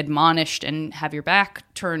be admonished and have your back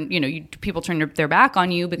turned. People turn their back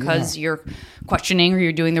on you because you're questioning or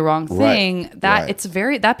you're doing the wrong thing.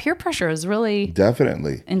 That peer pressure is really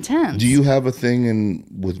definitely intense. Do you have a thing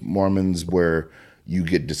with Mormons where you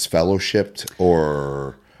get disfellowshipped,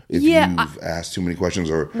 or if you've asked too many questions,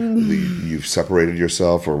 or you've separated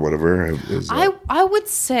yourself, or whatever? I would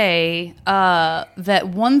say that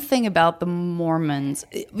one thing about the Mormons,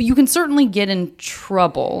 you can certainly get in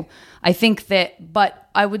trouble. I think that, but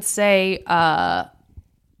I would say.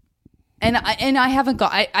 And I haven't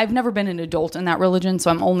I've never been an adult in that religion,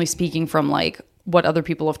 so I'm only speaking from like what other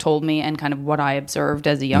people have told me and kind of what I observed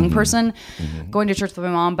as a young person going to church with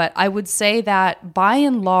my mom. But I would say that by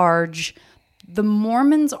and large, the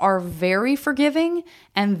Mormons are very forgiving,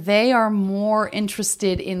 and they are more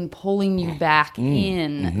interested in pulling you back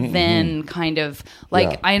in than kind of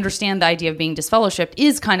like, I understand the idea of being disfellowshipped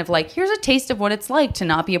is kind of like, here's a taste of what it's like to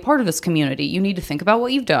not be a part of this community. You need to think about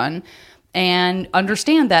what you've done and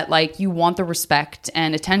understand that like you want the respect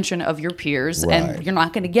and attention of your peers, and you're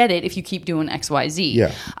not going to get it if you keep doing X, Y, Z.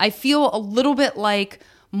 Yeah. I feel a little bit like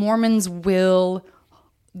Mormons will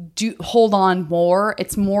hold on more.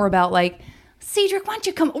 It's more about like, Cedric, why don't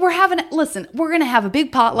you come? We're going to have a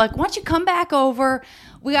big potluck. Why don't you come back over?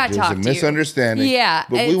 We got to talk to you. There's a misunderstanding. Yeah.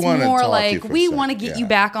 But we want to talk like, to you for we a want to second. get you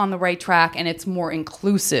back on the right track, and it's more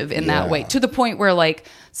inclusive in that way, to the point where like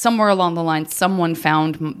somewhere along the line, someone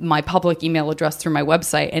found my public email address through my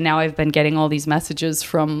website, and now I've been getting all these messages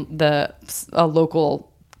from a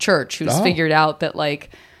local church who's figured out that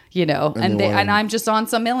like, and I'm just on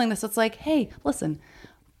some mailing list. It's like, hey, listen,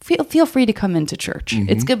 feel free to come into church.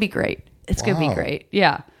 It's going to be great. It's going to be great.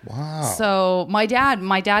 Yeah. Wow. So my dad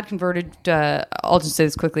converted, I'll just say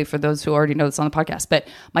this quickly for those who already know this on the podcast, but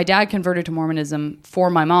my dad converted to Mormonism for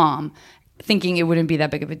my mom, thinking it wouldn't be that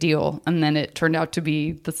big of a deal. And then it turned out to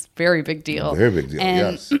be this very big deal. Very big deal,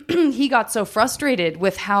 and yes. He got so frustrated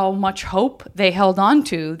with how much hope they held on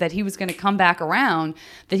to that he was going to come back around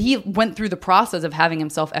that he went through the process of having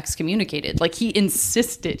himself excommunicated. Like he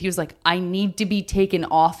insisted. He was like, I need to be taken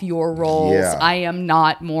off your rolls. Yeah. I am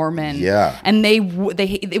not Mormon. Yeah. And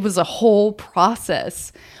it was a whole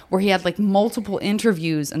process where he had like multiple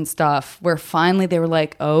interviews and stuff where finally they were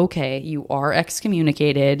like, okay, you are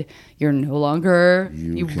excommunicated. You're no longer,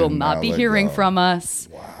 you will not be hearing from us.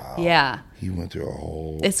 Wow. Yeah. He went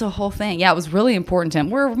through It's a whole thing. Yeah, it was really important to him.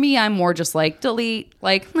 Where me, I'm more just like, delete.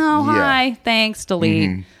 Like, no, hi, thanks,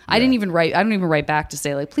 delete. I don't even write back to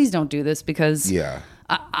say like, please don't do this, because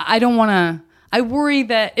I don't want to, I worry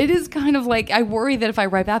that it is kind of like, I worry that if I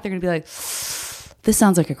write back, they're going to be like, this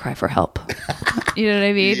sounds like a cry for help. You know what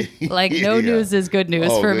I mean? Like, no news is good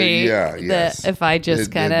news for me. Yeah, yes. That if I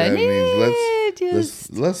just kind of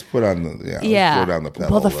let's put on the let's put on the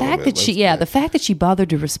pedal. Well, the fact that she bothered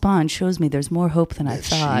to respond shows me there's more hope than I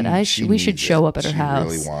thought. We should show up at her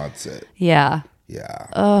house. She really wants it. Yeah. Yeah.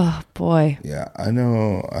 Oh boy. Yeah, I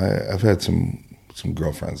know. I've had some some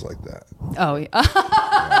girlfriends like that. Oh, yeah.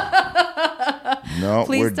 No,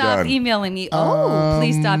 Please we're stop done. emailing me. Oh,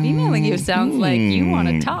 please stop emailing you. Sounds like you want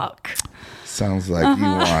to talk. Sounds like you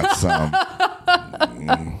want some.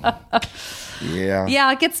 Yeah.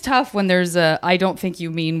 Yeah, it gets tough when there's I don't think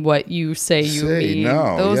you mean what you say you mean.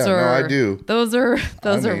 No. I do. Those are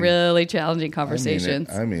really challenging conversations.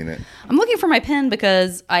 I mean it. I'm looking for my pen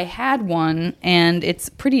because I had one and it's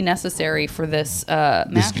pretty necessary for this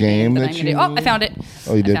math game that that I'm you gonna do. Oh, I found it.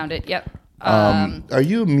 Oh, you did? I found it. Yep. Are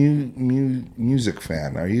you a music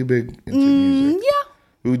fan? Are you big into music? Yeah.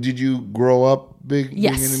 Who did you grow up being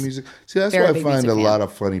into music? See, that's Very why I big find music a fan. lot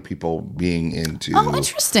of funny people being into. Oh,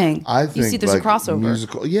 interesting. I think you see there's like a crossover.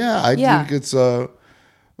 musical. Yeah, I think it's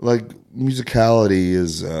like musicality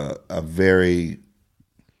is a very.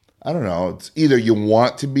 I don't know. It's either you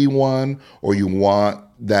want to be one or you want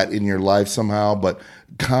that in your life somehow. But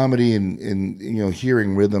comedy and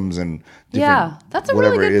hearing rhythms and different that's a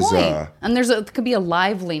whatever really good is point. And there could be a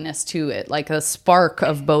liveliness to it, like a spark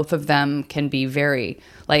of both of them can be very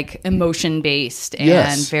like emotion based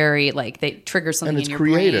and very like they trigger something and it's in your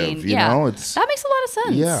creative. brain. You know, it's that makes a lot of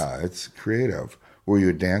sense. Yeah, it's creative. Were you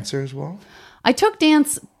a dancer as well? I took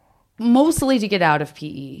dance mostly to get out of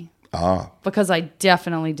PE. Because I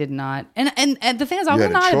definitely did not. And the thing is, I was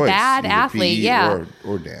not a bad athlete. PE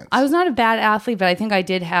or dance. I was not a bad athlete, but I think I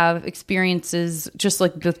did have experiences just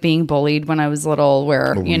like with being bullied when I was little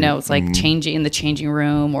where, it's like changing in the changing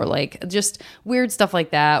room or like just weird stuff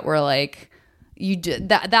like that where like you did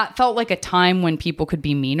that felt like a time when people could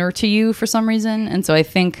be meaner to you for some reason. And so I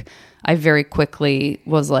think I very quickly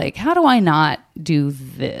was like, how do I not do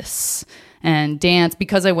this? And dance,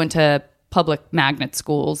 because I went to public magnet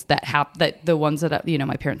schools that the ones that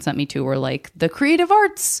my parents sent me to were like the creative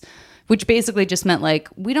arts, which basically just meant like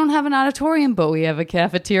we don't have an auditorium but we have a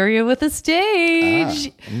cafeteria with a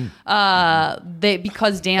stage.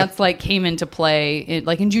 Because dance like came into play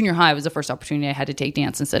like in junior high was the first opportunity I had to take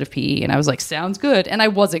dance instead of PE, and I was like, sounds good. And I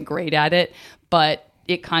wasn't great at it, but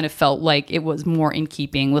it kind of felt like it was more in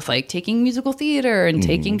keeping with like taking musical theater and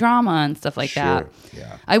taking drama and stuff like that.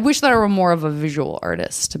 Yeah. I wish that I were more of a visual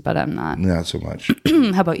artist, but I'm not. Not so much.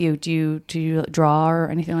 How about you? Do you draw or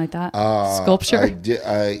anything like that? Sculpture?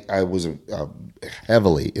 I was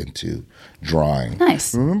heavily into drawing.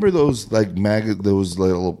 Nice. Remember those like those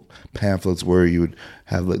little pamphlets where you would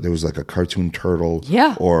have like there was like a cartoon turtle,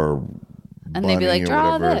 or and they'd be like,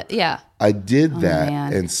 draw that. Yeah. I did that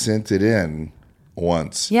man. and sent it in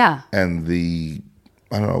once. Yeah. And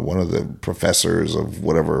one of the professors of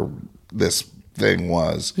whatever this thing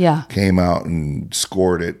was came out and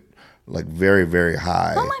scored it like very, very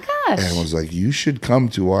high. Oh my gosh. And was like, you should come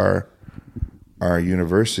to our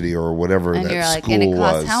university or whatever and that you're like, school and it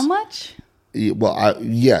costs was. how much? Well,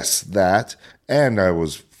 yes, that. And I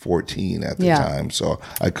was 14 at the time, so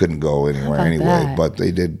I couldn't go anywhere anyway. That? But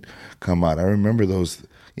they did come out. I remember those.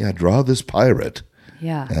 Yeah, draw this pirate.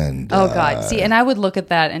 Yeah. And oh God. See, and I would look at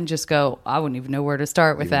that and just go, I wouldn't even know where to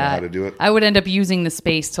start with that. Know how to do it? I would end up using the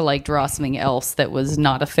space to like draw something else that was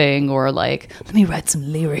not a thing, or like, let me write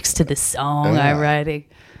some lyrics to the song I'm writing.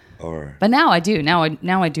 But now I do. Now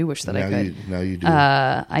I do wish that I could. Now you do.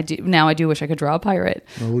 I do. Now I do wish I could draw a pirate.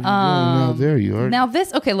 Now there you are. Now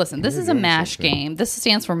this. Okay, listen. This is a MASH game. This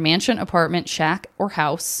stands for mansion, apartment, shack, or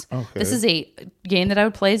house. Okay. This is a game that I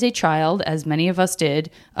would play as a child, as many of us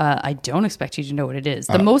did. I don't expect you to know what it is.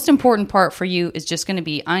 The most important part for you is just going to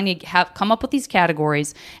be I need to come up with these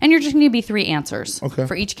categories, and you're just going to be 3 answers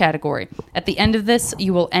for each category. At the end of this,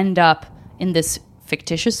 you will end up in this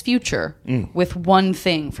fictitious future with one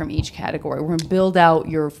thing from each category. We're going to build out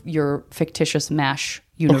your fictitious MASH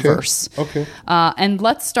universe. Okay. And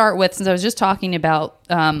let's start with, since I was just talking about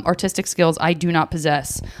artistic skills I do not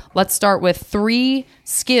possess, let's start with 3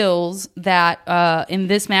 skills that in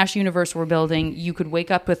this MASH universe we're building, you could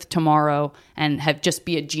wake up with tomorrow and have just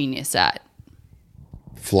be a genius at.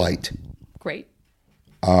 Flight. Great.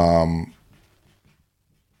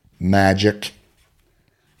 Magic.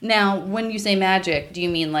 Now, when you say magic, do you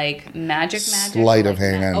mean like magic? Sleight of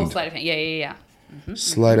hand. Oh, sleight of hand. Yeah. Mm-hmm.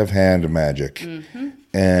 Sleight of hand magic. Mm-hmm.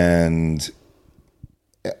 And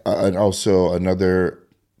also another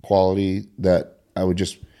quality that I would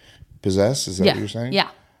just possess. Is that what you're saying? Yeah.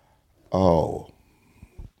 Oh,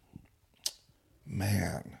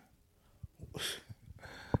 man.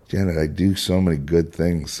 Janet, I do so many good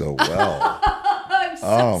things so well.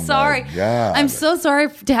 I'm so sorry. My God. I'm so sorry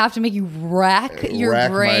to have to make you rack your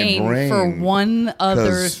brain for one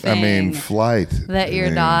other thing. I mean, flight. That you're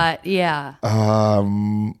not, yeah.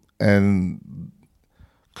 And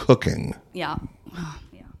cooking. Yeah.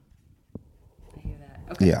 Yeah. I hear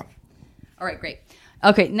that. Okay. Yeah. All right, great.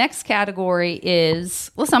 Okay, next category is,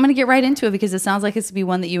 listen, I'm going to get right into it because it sounds like it's to be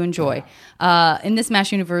one that you enjoy. In this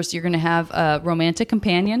MASH universe, you're going to have a romantic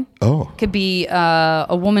companion. Oh. Could be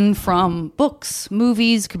a woman from books,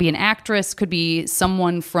 movies, could be an actress, could be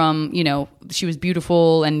someone from, she was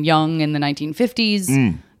beautiful and young in the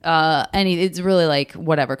 1950s. It's really like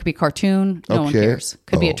whatever. Could be a cartoon. No one cares.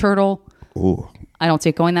 Could be a turtle. Ooh. I don't see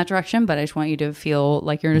it going that direction, but I just want you to feel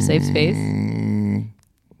like you're in a safe space.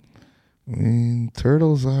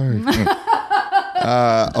 Turtles are.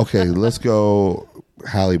 Okay, let's go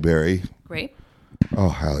Halle Berry. Great. Oh,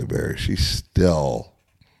 Halle Berry. She's still.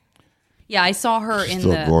 Yeah, I saw her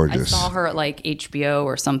gorgeous. I saw her at like HBO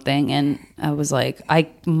or something, and I was like, I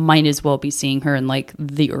might as well be seeing her in like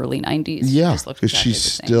the early 90s. Yeah, because exactly she's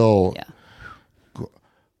still. Yeah.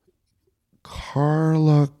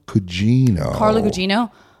 Carla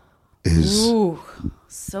Gugino is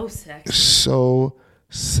so sexy. So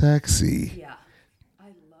sexy. Yeah. I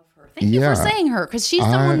love her. Thank you for saying her, because she's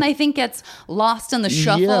someone that I think gets lost in the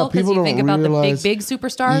shuffle because you think about the big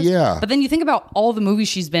superstars. Yeah. But then you think about all the movies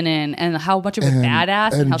she's been in and how much of a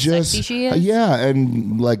badass and how sexy she is. Yeah,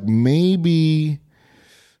 and like maybe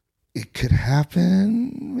it could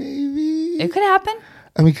happen. Maybe it could happen.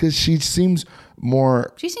 I mean, because she seems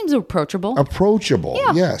approachable.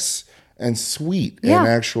 Yeah. Yes. And sweet and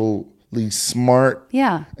actually smart.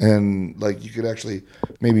 Yeah. And like you could actually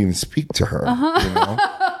maybe even speak to her.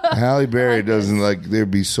 Halle Berry doesn't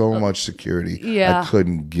there'd be so much security I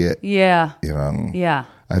couldn't get. Yeah. Yeah.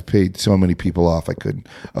 I've paid so many people off I couldn't.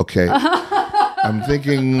 Okay. I'm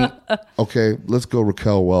thinking, okay, let's go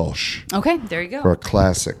Raquel Welch. Okay, there you go. For a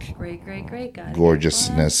classic. Great.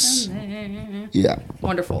 Gorgeousness. Yeah.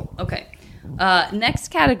 Wonderful. Okay. Next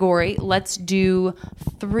category, let's do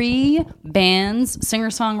 3 bands,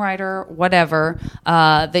 singer-songwriter, whatever,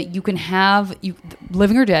 that you can have,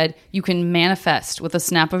 living or dead, you can manifest with a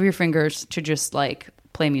snap of your fingers to just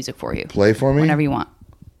play music for you. Play for me? Whenever you want.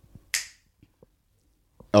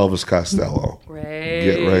 Elvis Costello. Great.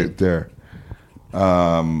 Get right there.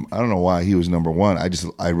 I don't know why he was number 1.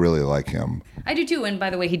 I really like him. I do too. And by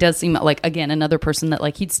the way, he does seem again, another person that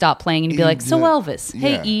he'd stop playing and he'd be like, so Elvis,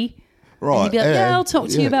 hey E. Right. And he'd be like, I'll talk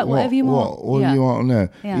to you about whatever you want. What do you want to know?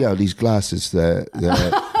 Yeah, these glasses that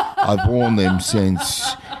I've worn them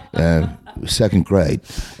since 2nd grade.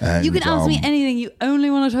 And, you can ask me anything. You only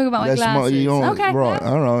want to talk about my glasses. Okay. Right.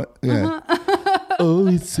 All right. Yeah. Oh,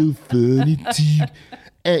 it's so funny, dude.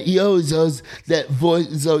 And he always has that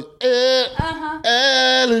voice. So,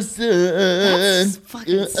 Allison. That's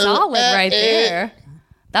fucking solid right there.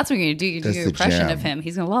 That's what you're going to do. You do your impression jam. of him.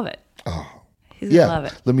 He's going to love it. Oh. He's going to love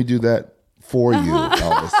it. Let me do that for you,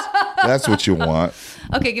 Elvis. That's what you want.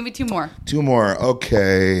 Okay, give me 2 more. 2 more.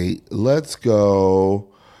 Okay, let's go.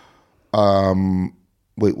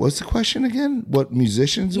 Wait, what's the question again? What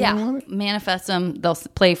musicians do we want? Manifest them. They'll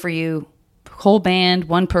play for you. Whole band,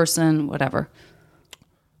 1 person, whatever.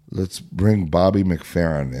 Let's bring Bobby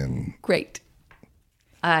McFerrin in. Great.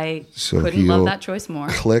 I couldn't love that choice more.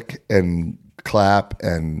 Click and clap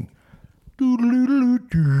and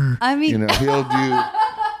I mean, he'll do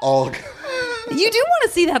all. You do want to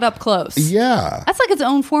see that up close. Yeah. That's like its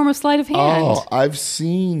own form of sleight of hand. Oh, I've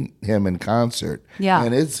seen him in concert. Yeah.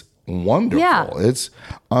 And it's wonderful. Yeah. It's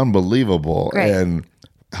unbelievable and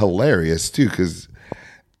hilarious too, because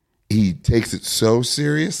he takes it so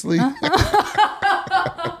seriously.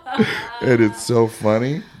 And it's so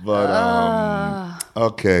funny. But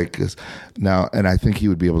okay, because now, and I think he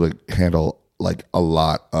would be able to handle a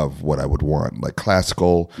lot of what I would want, like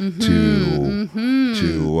classical to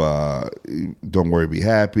Don't Worry Be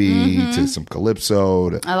Happy to some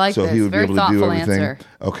calypso. I like so this. he would Very be able to do everything. Answer.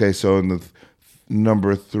 Okay, so in the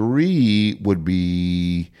number 3 would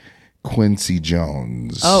be Quincy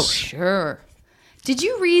Jones. Oh, sure. Did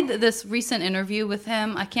you read this recent interview with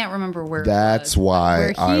him? I can't remember where. That's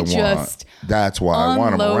why I want him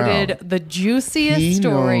around. Unloaded the juiciest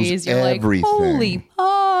stories. You're everything. Like, holy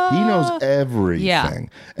fuck. He knows everything. Yeah.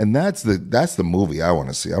 And that's the movie I want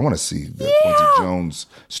to see. I want to see the Quincy Jones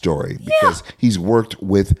story because he's worked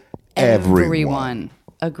with everyone.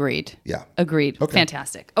 Agreed. Yeah. Agreed. Okay.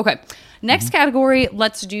 Fantastic. Okay. Next category,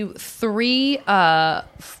 let's do 3,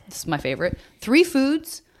 this is my favorite, 3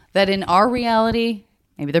 foods that in our reality,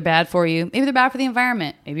 maybe they're bad for you, maybe they're bad for the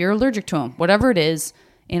environment, maybe you're allergic to them, whatever it is,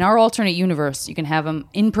 in our alternate universe, you can have them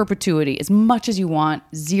in perpetuity as much as you want,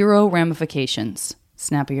 0 ramifications.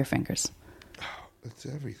 Snap of your fingers. That's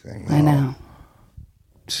everything. I know.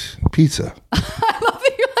 Pizza. I love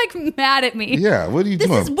that you're mad at me. Yeah, what are you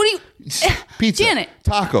doing? What do you... Pizza. Janet.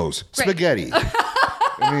 Tacos. Spaghetti.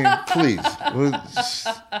 I mean, please. It's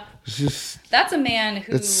just That's a man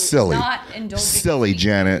who's it's silly. not indulging. Silly,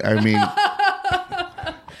 Janet. I mean,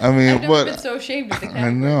 I've never but been so ashamed of the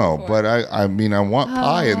I know, before. but I mean, I want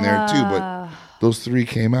pie in there too. But those 3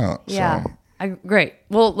 came out. Yeah. So. Great.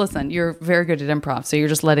 Well, listen, you're very good at improv, so you're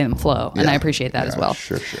just letting them flow, and I appreciate that as well.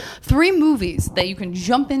 Sure. 3 movies that you can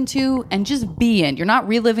jump into and just be in. You're not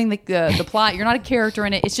reliving the plot. You're not a character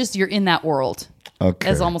in it. It's just you're in that world. Okay.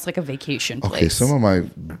 As almost like a vacation place. Okay, some of my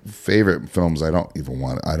favorite films, I don't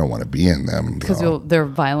want to be in them because they're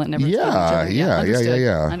violent. And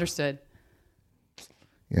yeah. Understood.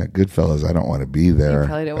 Yeah, Goodfellas, I don't want to be there. You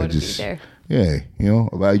probably don't want to be there. Yeah,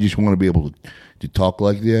 I just want to be able to talk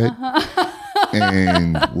like that.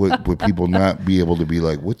 And would people not be able to be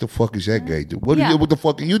like, what the fuck is that guy doing? What the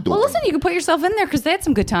fuck are you doing? Well, listen, you can put yourself in there because they had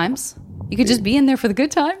some good times. You could just be in there for the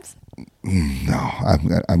good times. No,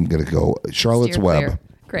 I'm going to go Charlotte's Web. Clear.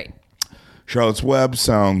 Great. Charlotte's Web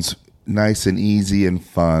sounds nice and easy and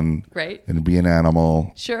fun. Right. And be an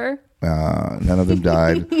animal. Sure. None of them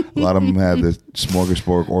died. A lot of them had the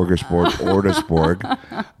smorgasbord, orderspork.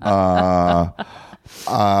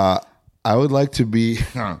 I would like to be,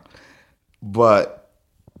 but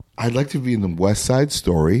I'd like to be in the West Side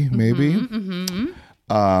Story, maybe.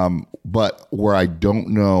 But where I don't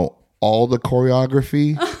know all the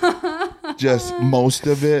choreography, just most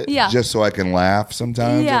of it, just so I can laugh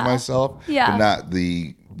sometimes at myself. Yeah. But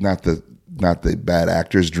not the bad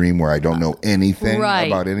actor's dream where I don't know anything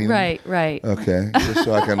about anything. Right. Okay. Just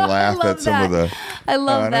so I can laugh at some of the. I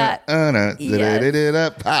love that. Hey,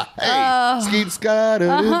 Skeet Scott.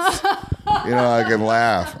 I can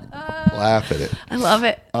laugh at it. I love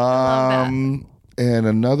it. And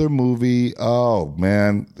another movie. Oh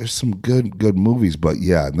man, there's some good movies, but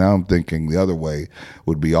yeah, now I'm thinking the other way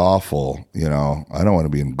would be awful. I don't want to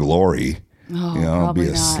be in Glory. Be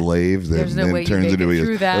a slave that then turns into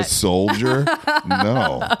a soldier.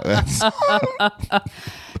 No, that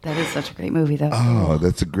is such a great movie, though. Oh,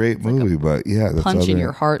 that's a great movie, but yeah, that's punch in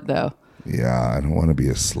your heart, though. Yeah, I don't want to be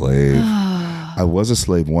a slave. I was a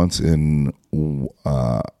slave once in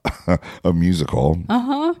a musical.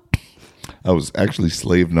 I was actually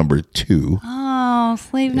slave number 2. Oh,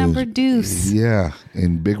 slave number Deuce. Yeah,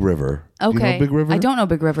 in Big River. Okay. Do you know Big River? I don't know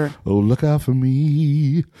Big River. Oh, look out for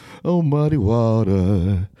me. Oh, muddy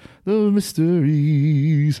water. The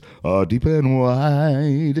mysteries are deep and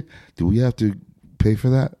wide. Do we have to pay for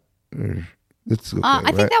that? It's okay,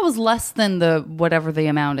 I think that was less than the whatever the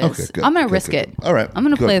amount is. Okay, good. I'm going to risk it. All right. I'm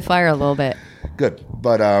going to play the fire a little bit. Good.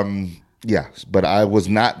 But, but I was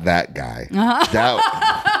not that guy.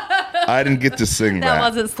 I didn't get to sing that. That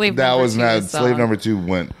wasn't slave number 2. That was not. Slave number 2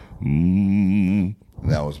 went,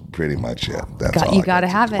 that was pretty much it. That's all. You got to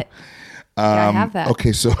have it. You got to have that.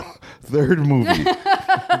 Okay, so third movie.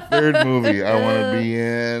 I want to be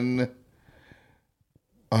in.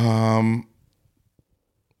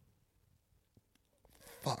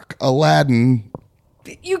 Aladdin.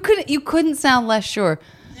 You couldn't sound less sure.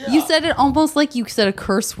 Yeah. You said it almost like you said a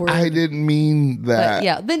curse word. I didn't mean that. But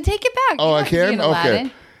yeah, then take it back. Oh, I can?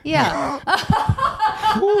 Okay. Yeah.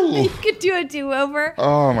 You could do a do-over.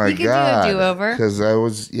 Oh my God. You could do a do-over. Because I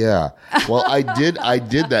was, Well, I did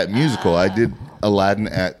that musical. I did Aladdin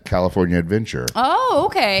at California Adventure. Oh,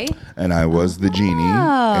 okay. And I was the genie.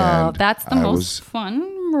 Oh, and that's the most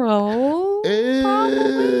fun role.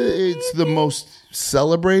 It's the most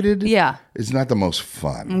celebrated. Yeah. It's not the most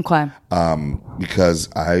fun. Okay. Because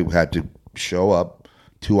I had to show up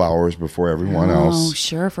 2 hours before everyone else. Oh,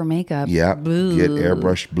 sure, for makeup. Yeah. Blue. Get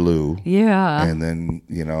airbrushed blue. Yeah. And then,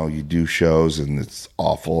 you do shows and it's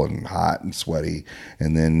awful and hot and sweaty.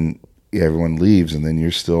 And then everyone leaves and then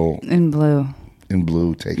you're still in blue.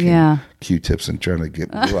 Taking Q-tips and trying to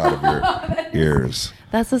get blue out of your ears.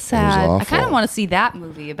 That's a sad. I kind of want to see that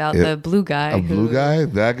movie about the blue guy. Blue guy?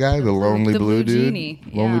 That guy? The lonely blue dude? Genie.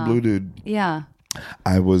 Lonely blue dude. Yeah.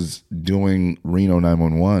 I was doing Reno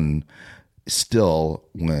 911 still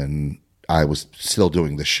when I was still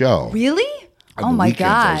doing the show. Really? On the weekends,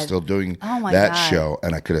 I was still doing that show,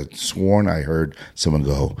 and I could have sworn I heard someone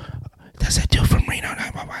go, "That's that dude from Reno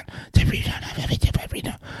 911."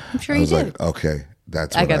 I'm sure you did. Like, okay,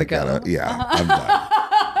 that's what I gotta go. Yeah, I'm done.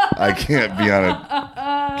 I can't be on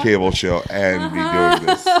a cable show and be doing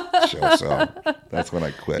this show, so that's when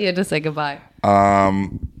I quit. You had to say goodbye.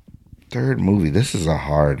 Third movie. This is a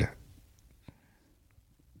hard.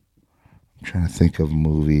 I'm trying to think of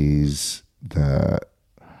movies that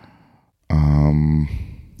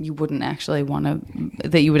you wouldn't actually want to,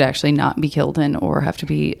 that you would actually not be killed in or have to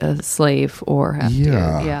be a slave or have to.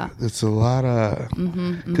 Yeah. It's a lot of,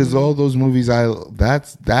 because all those movies,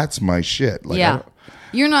 that's my shit. Like,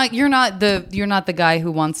 You're not the guy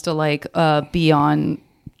who wants to like be on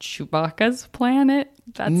Chewbacca's planet.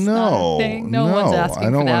 That's not a thing. No one's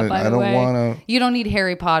asking for that, by the way. You don't need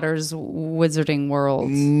Harry Potter's Wizarding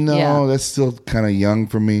Worlds. No, that's still kind of young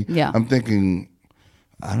for me. Yeah. I'm thinking,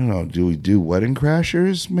 I don't know, do we do Wedding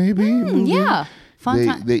Crashers maybe? Yeah. Fun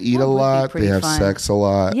time. They eat a lot. They have sex a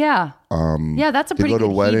lot. Yeah. Yeah, that's a pretty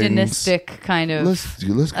good hedonistic kind of...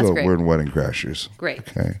 Let's go. We're in Wedding Crashers. Great.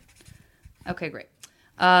 Okay, great.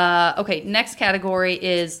 Okay, next category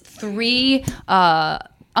is 3...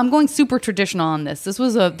 I'm going super traditional on this. This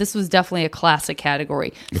was definitely a classic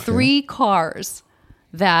category. Okay. 3 cars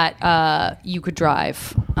that you could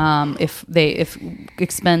drive if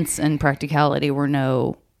expense and practicality were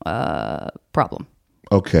no problem.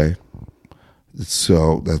 Okay,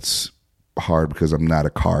 so that's hard because I'm not a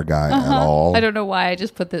car guy at all. I don't know why I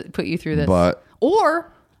just put you through this. But or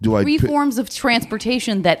 3 forms of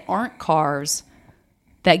transportation that aren't cars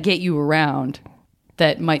that get you around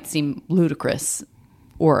that might seem ludicrous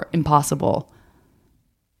or impossible,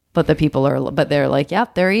 but they're like,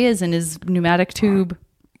 yep, there he is in his pneumatic tube.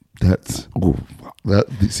 That's harder. Through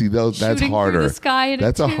the sky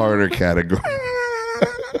that's a harder category.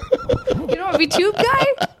 You don't want to be tube guy?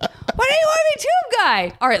 Why do you want to be tube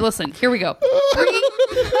guy? All right, listen, here we go.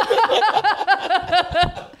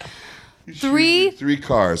 3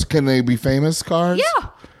 cars. Can they be famous cars? Yeah.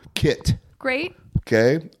 Kit. Great.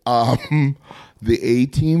 Okay. The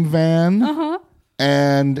A-Team van.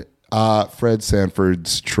 And Fred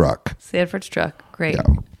Sanford's truck. Sanford's truck. Great. Yeah.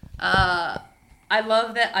 I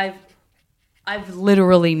love that I've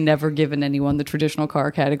literally never given anyone the traditional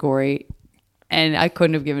car category, and I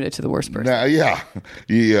couldn't have given it to the worst person. Yeah.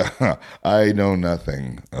 I know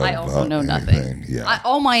nothing. I also know nothing. Yeah.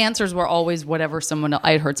 All my answers were always whatever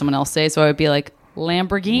I had heard someone else say, so I would be like,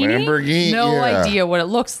 Lamborghini? No idea what it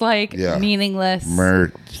looks like. Yeah. Meaningless.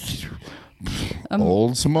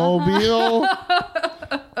 Oldsmobile.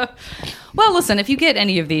 Well, listen, if you get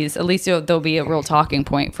any of these, at least there'll be a real talking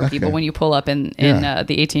point for people when you pull up in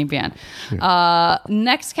the 18 van. Sure.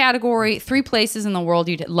 Next category, 3 places in the world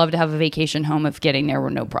you'd love to have a vacation home if getting there were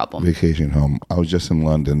no problem. Vacation home. I was just in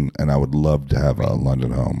London, and I would love to have a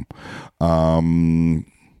London home.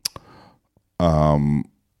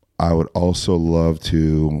 I would also love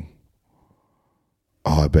to...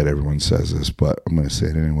 I bet everyone says this, but I'm going to say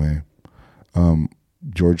it anyway.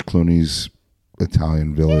 George Clooney's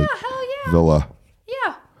Italian village. Yeah, hell yeah. Villa.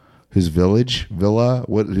 Yeah. His villa?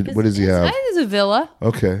 What does he have? I think it's a villa.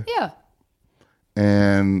 Okay. Yeah.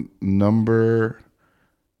 And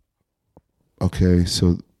okay,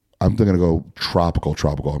 so I'm going to go tropical.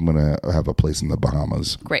 I'm going to have a place in the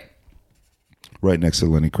Bahamas. Great. Right next to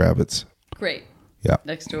Lenny Kravitz. Great. Yeah.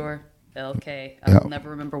 Next door. LK. I'll never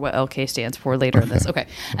remember what LK stands for later in this. Okay.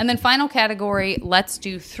 And then final category, let's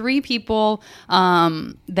do 3 people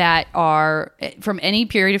that are from any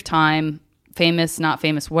period of time, famous, not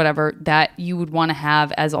famous, whatever, that you would want to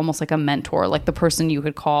have as almost like a mentor, like the person you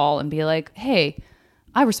could call and be like, hey,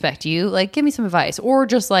 I respect you. Like, give me some advice. Or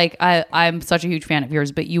just like, I'm such a huge fan of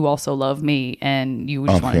yours, but you also love me and you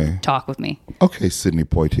just want to talk with me. Okay, Sidney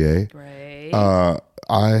Poitier. Right.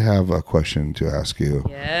 I have a question to ask you.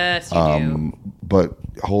 Yes, you do. But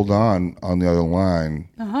hold on the other line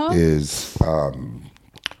is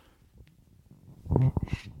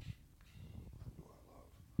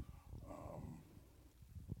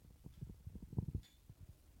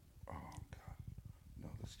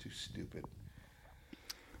that's too stupid.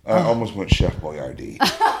 I almost went Chef Boyardee.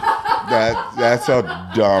 That's how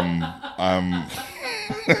dumb I'm.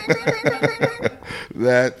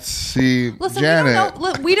 Listen,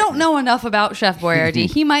 Janet. we don't know enough about Chef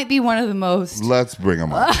Boyardee. He might be one of the most. Let's bring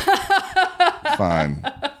him up. Fine.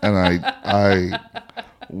 And I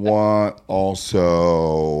want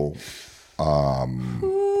also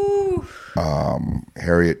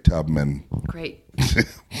Harriet Tubman. Great.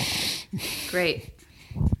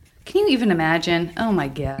 Can you even imagine? Oh my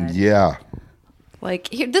God. Yeah. Like,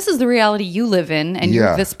 this is the reality you live in, and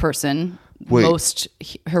you're this person. Wait, most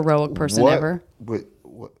heroic person ever. What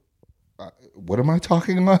am I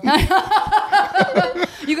talking about?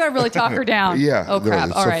 You got to really talk her down. Yeah. Oh,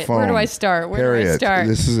 crap. All right. Where do I start? Harriet,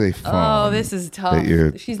 this is a phone. Oh, this is tough.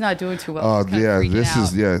 She's not doing too well. Oh, yeah.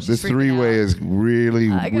 This 3-way is really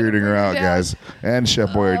weirding her out, guys. And Chef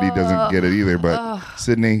Boyardee doesn't get it either. But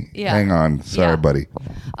Sydney, hang on. Sorry, buddy.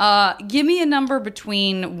 Give me a number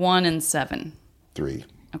between 1 and 7. 3.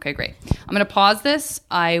 Okay, great. I'm going to pause this.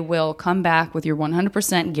 I will come back with your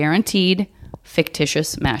 100% guaranteed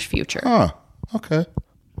fictitious MASH future. Okay.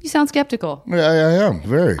 You sound skeptical. Yeah, I am.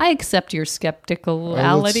 Very. I accept your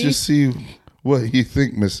skepticality. Let's just see what you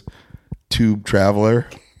think, Miss tube traveler.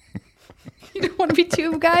 You don't want to be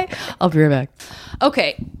tube guy? I'll be right back.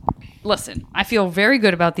 Okay. Listen, I feel very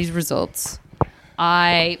good about these results.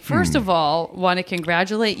 I, first of all, want to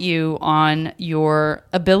congratulate you on your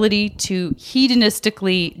ability to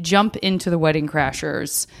hedonistically jump into the Wedding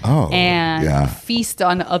Crashers and feast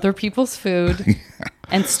on other people's food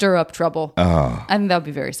and stir up trouble. And that would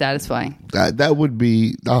be very satisfying. That would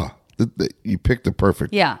be... you picked the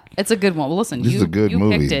perfect... Yeah, it's a good one. Well, listen, this is a good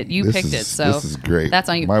movie. Picked it. You picked it. So this is great. That's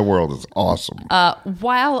on you. My world is awesome.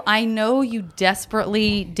 While I know you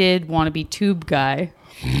desperately did want to be tube guy...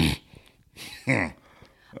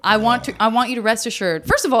 I want you to rest assured.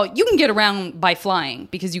 First of all, you can get around by flying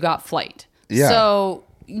because you got flight. Yeah. So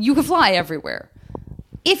you can fly everywhere.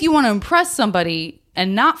 If you want to impress somebody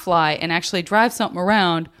and not fly and actually drive something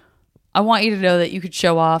around, I want you to know that you could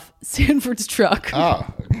show off Sanford's truck.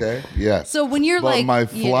 Ah, okay. Yes. So when you're but my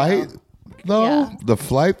flight the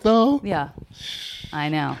flight though? Yeah. I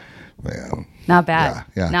know. Man. Not bad.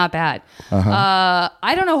 Yeah. Not bad.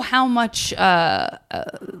 I don't know how much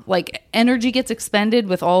like energy gets expended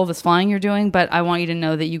with all of this flying you're doing, but I want you to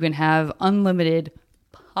know that you can have unlimited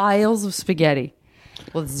piles of spaghetti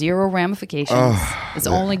with zero ramifications. It's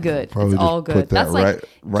only good. It's all good. That's like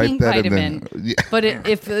king vitamin. But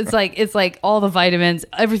if it's like all the vitamins,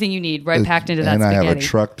 everything you need, right packed into that and spaghetti. And I have a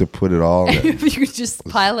truck to put it all in. You could just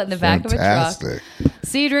pile it in the back of a truck.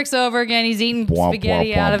 Cedric's over again. He's eating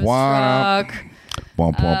spaghetti out of his truck.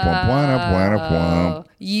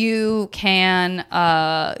 You can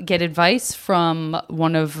get advice from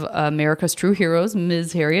one of America's true heroes,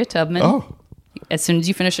 Ms. Harriet Tubman. Oh. As soon as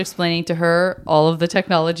you finish explaining to her all of the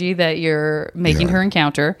technology that you're making her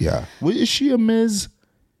encounter. Yeah. Well, is she a Ms.?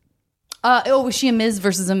 Was she a Ms.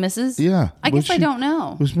 versus a Mrs.? Yeah. I guess I don't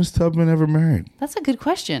know. Was Miss Tubman ever married? That's a good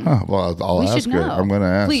question. Oh, well, I'll ask her. I'm going to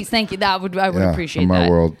ask. Please, thank you. I would appreciate in my that.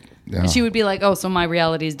 world. Yeah. She would be like, "Oh, so my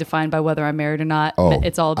reality is defined by whether I'm married or not.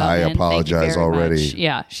 It's all about men. Apologize already." Much.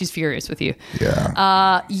 Yeah, she's furious with you.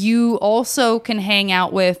 Yeah. You also can hang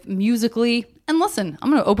out with musically. And listen,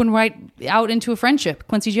 I'm going to open right out into a friendship.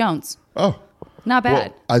 Quincy Jones. Oh. Not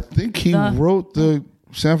bad. Well, I think he wrote the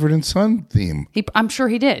Sanford and Son theme. I'm sure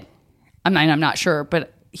he did. I'm not sure,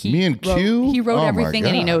 but he wrote everything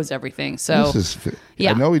and he knows everything. So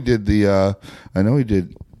I know he did the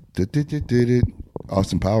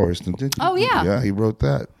Austin Powers. Oh yeah. Yeah, he wrote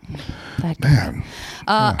that. Man.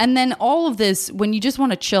 And then all of this, when you just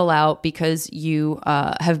want to chill out because you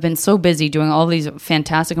have been so busy doing all these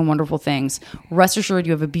fantastic and wonderful things, rest assured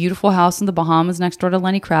you have a beautiful house in the Bahamas next door to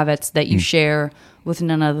Lenny Kravitz that you share with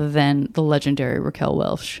none other than the legendary Raquel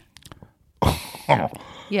Welch.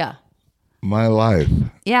 Yeah. My life.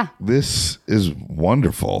 Yeah. This is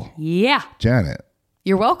wonderful. Yeah. Janet.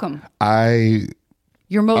 You're welcome.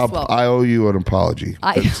 You're most welcome. I owe you an apology.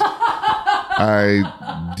 I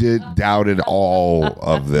doubted all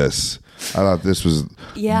of this. I thought this was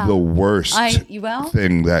the worst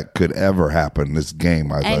thing that could ever happen. This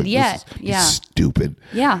game, I thought, this is stupid.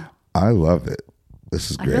 Yeah, I love it. This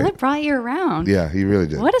is great. I really brought you around. Yeah, he really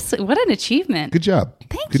did. What an achievement! Good job.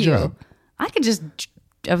 Thank you. Good job. I could just.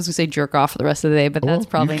 I was going to say jerk off for the rest of the day, but that's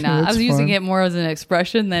probably not. I was using it more as an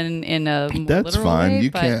expression than in a more that's literal fine. way,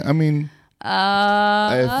 You can't. I mean. If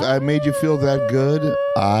I made you feel that good,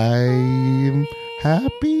 I'm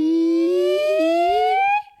happy.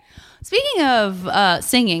 Speaking of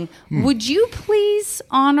singing, would you please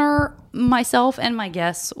honor myself and my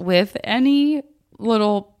guests with any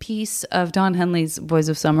little piece of Don Henley's Boys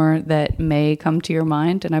of Summer that may come to your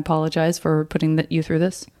mind? And I apologize for putting you through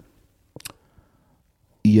this.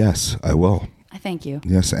 Yes, I will. I thank you.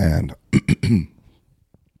 Yes, and...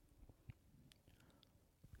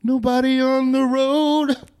 Nobody on the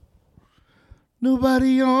road,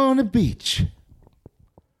 nobody on the beach.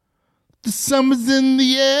 The summer's in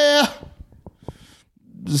the air,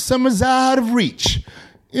 the summer's out of reach.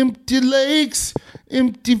 Empty lakes,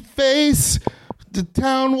 empty face, the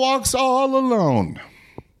town walks all alone.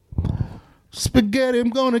 Spaghetti, I'm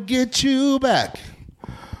gonna get you back.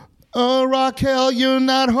 Oh, Raquel, you're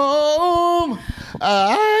not home.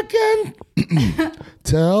 I can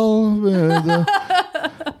tell.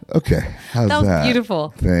 Okay, how's that? That was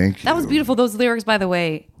beautiful. Thank you. That was beautiful. Those lyrics, by the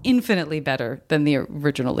way, infinitely better than the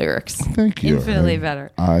original lyrics. Thank you. Infinitely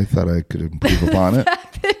better. I thought I could improve upon it.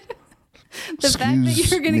 The fact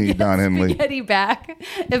that you're going to get spaghetti back,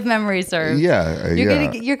 if memory serves. Yeah,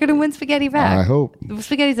 you're going to win spaghetti back. I hope.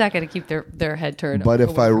 Spaghetti's not going to keep their head turned. But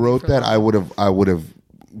if I wrote that, I would have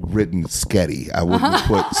written sketty. I wouldn't have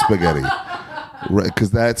put spaghetti. Because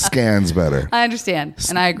that scans better. I understand,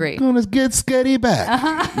 and I agree. Gonna get sketty back.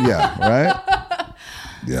 Yeah, right?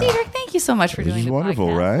 Yeah. Cedric, thank you so much for This doing is the wonderful,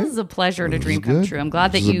 podcast. right? This is a pleasure and a This dream is come good. true. I'm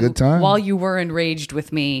glad that This is a you, good time. while you were enraged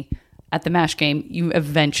with me at the MASH game, you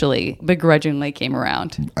eventually begrudgingly came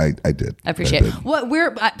around. I did. I appreciate it. What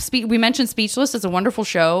we mentioned Speechless is a wonderful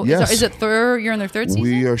show. Yes. Is it third? You're in their third season.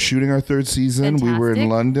 We are shooting our third season. We were in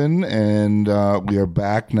Fantastic. London, and we are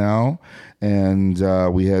back now. And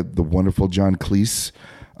we had the wonderful John Cleese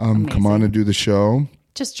come on and do the show.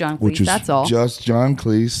 Just John Cleese. Which is That's all. just John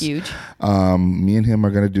Cleese. Huge. Me and him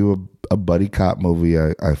are going to do a buddy cop movie.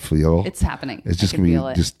 I feel It's happening. It's just I can going feel to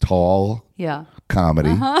it. be just tall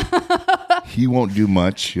comedy. He won't do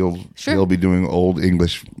much. He'll be doing old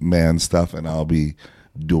English man stuff, and I'll be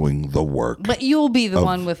doing the work. But you'll be the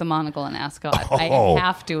one with the monocle and ascot. I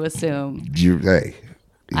have to assume. You've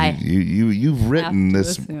written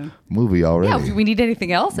this movie already. Yeah. Do we need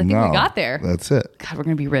anything else? I think we got there. That's it. God, we're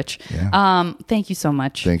gonna be rich. Yeah. Thank you so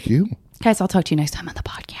much. Thank you. Guys, I'll talk to you next time on the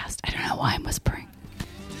podcast. I don't know why I'm whispering.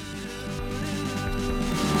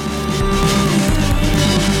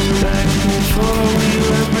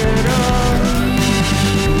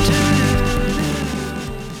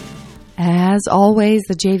 As always,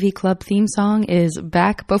 the JV Club theme song is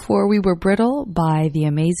Back Before We Were Brittle by the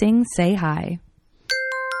amazing Say Hi.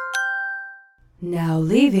 Now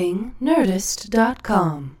leaving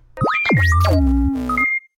Nerdist.com.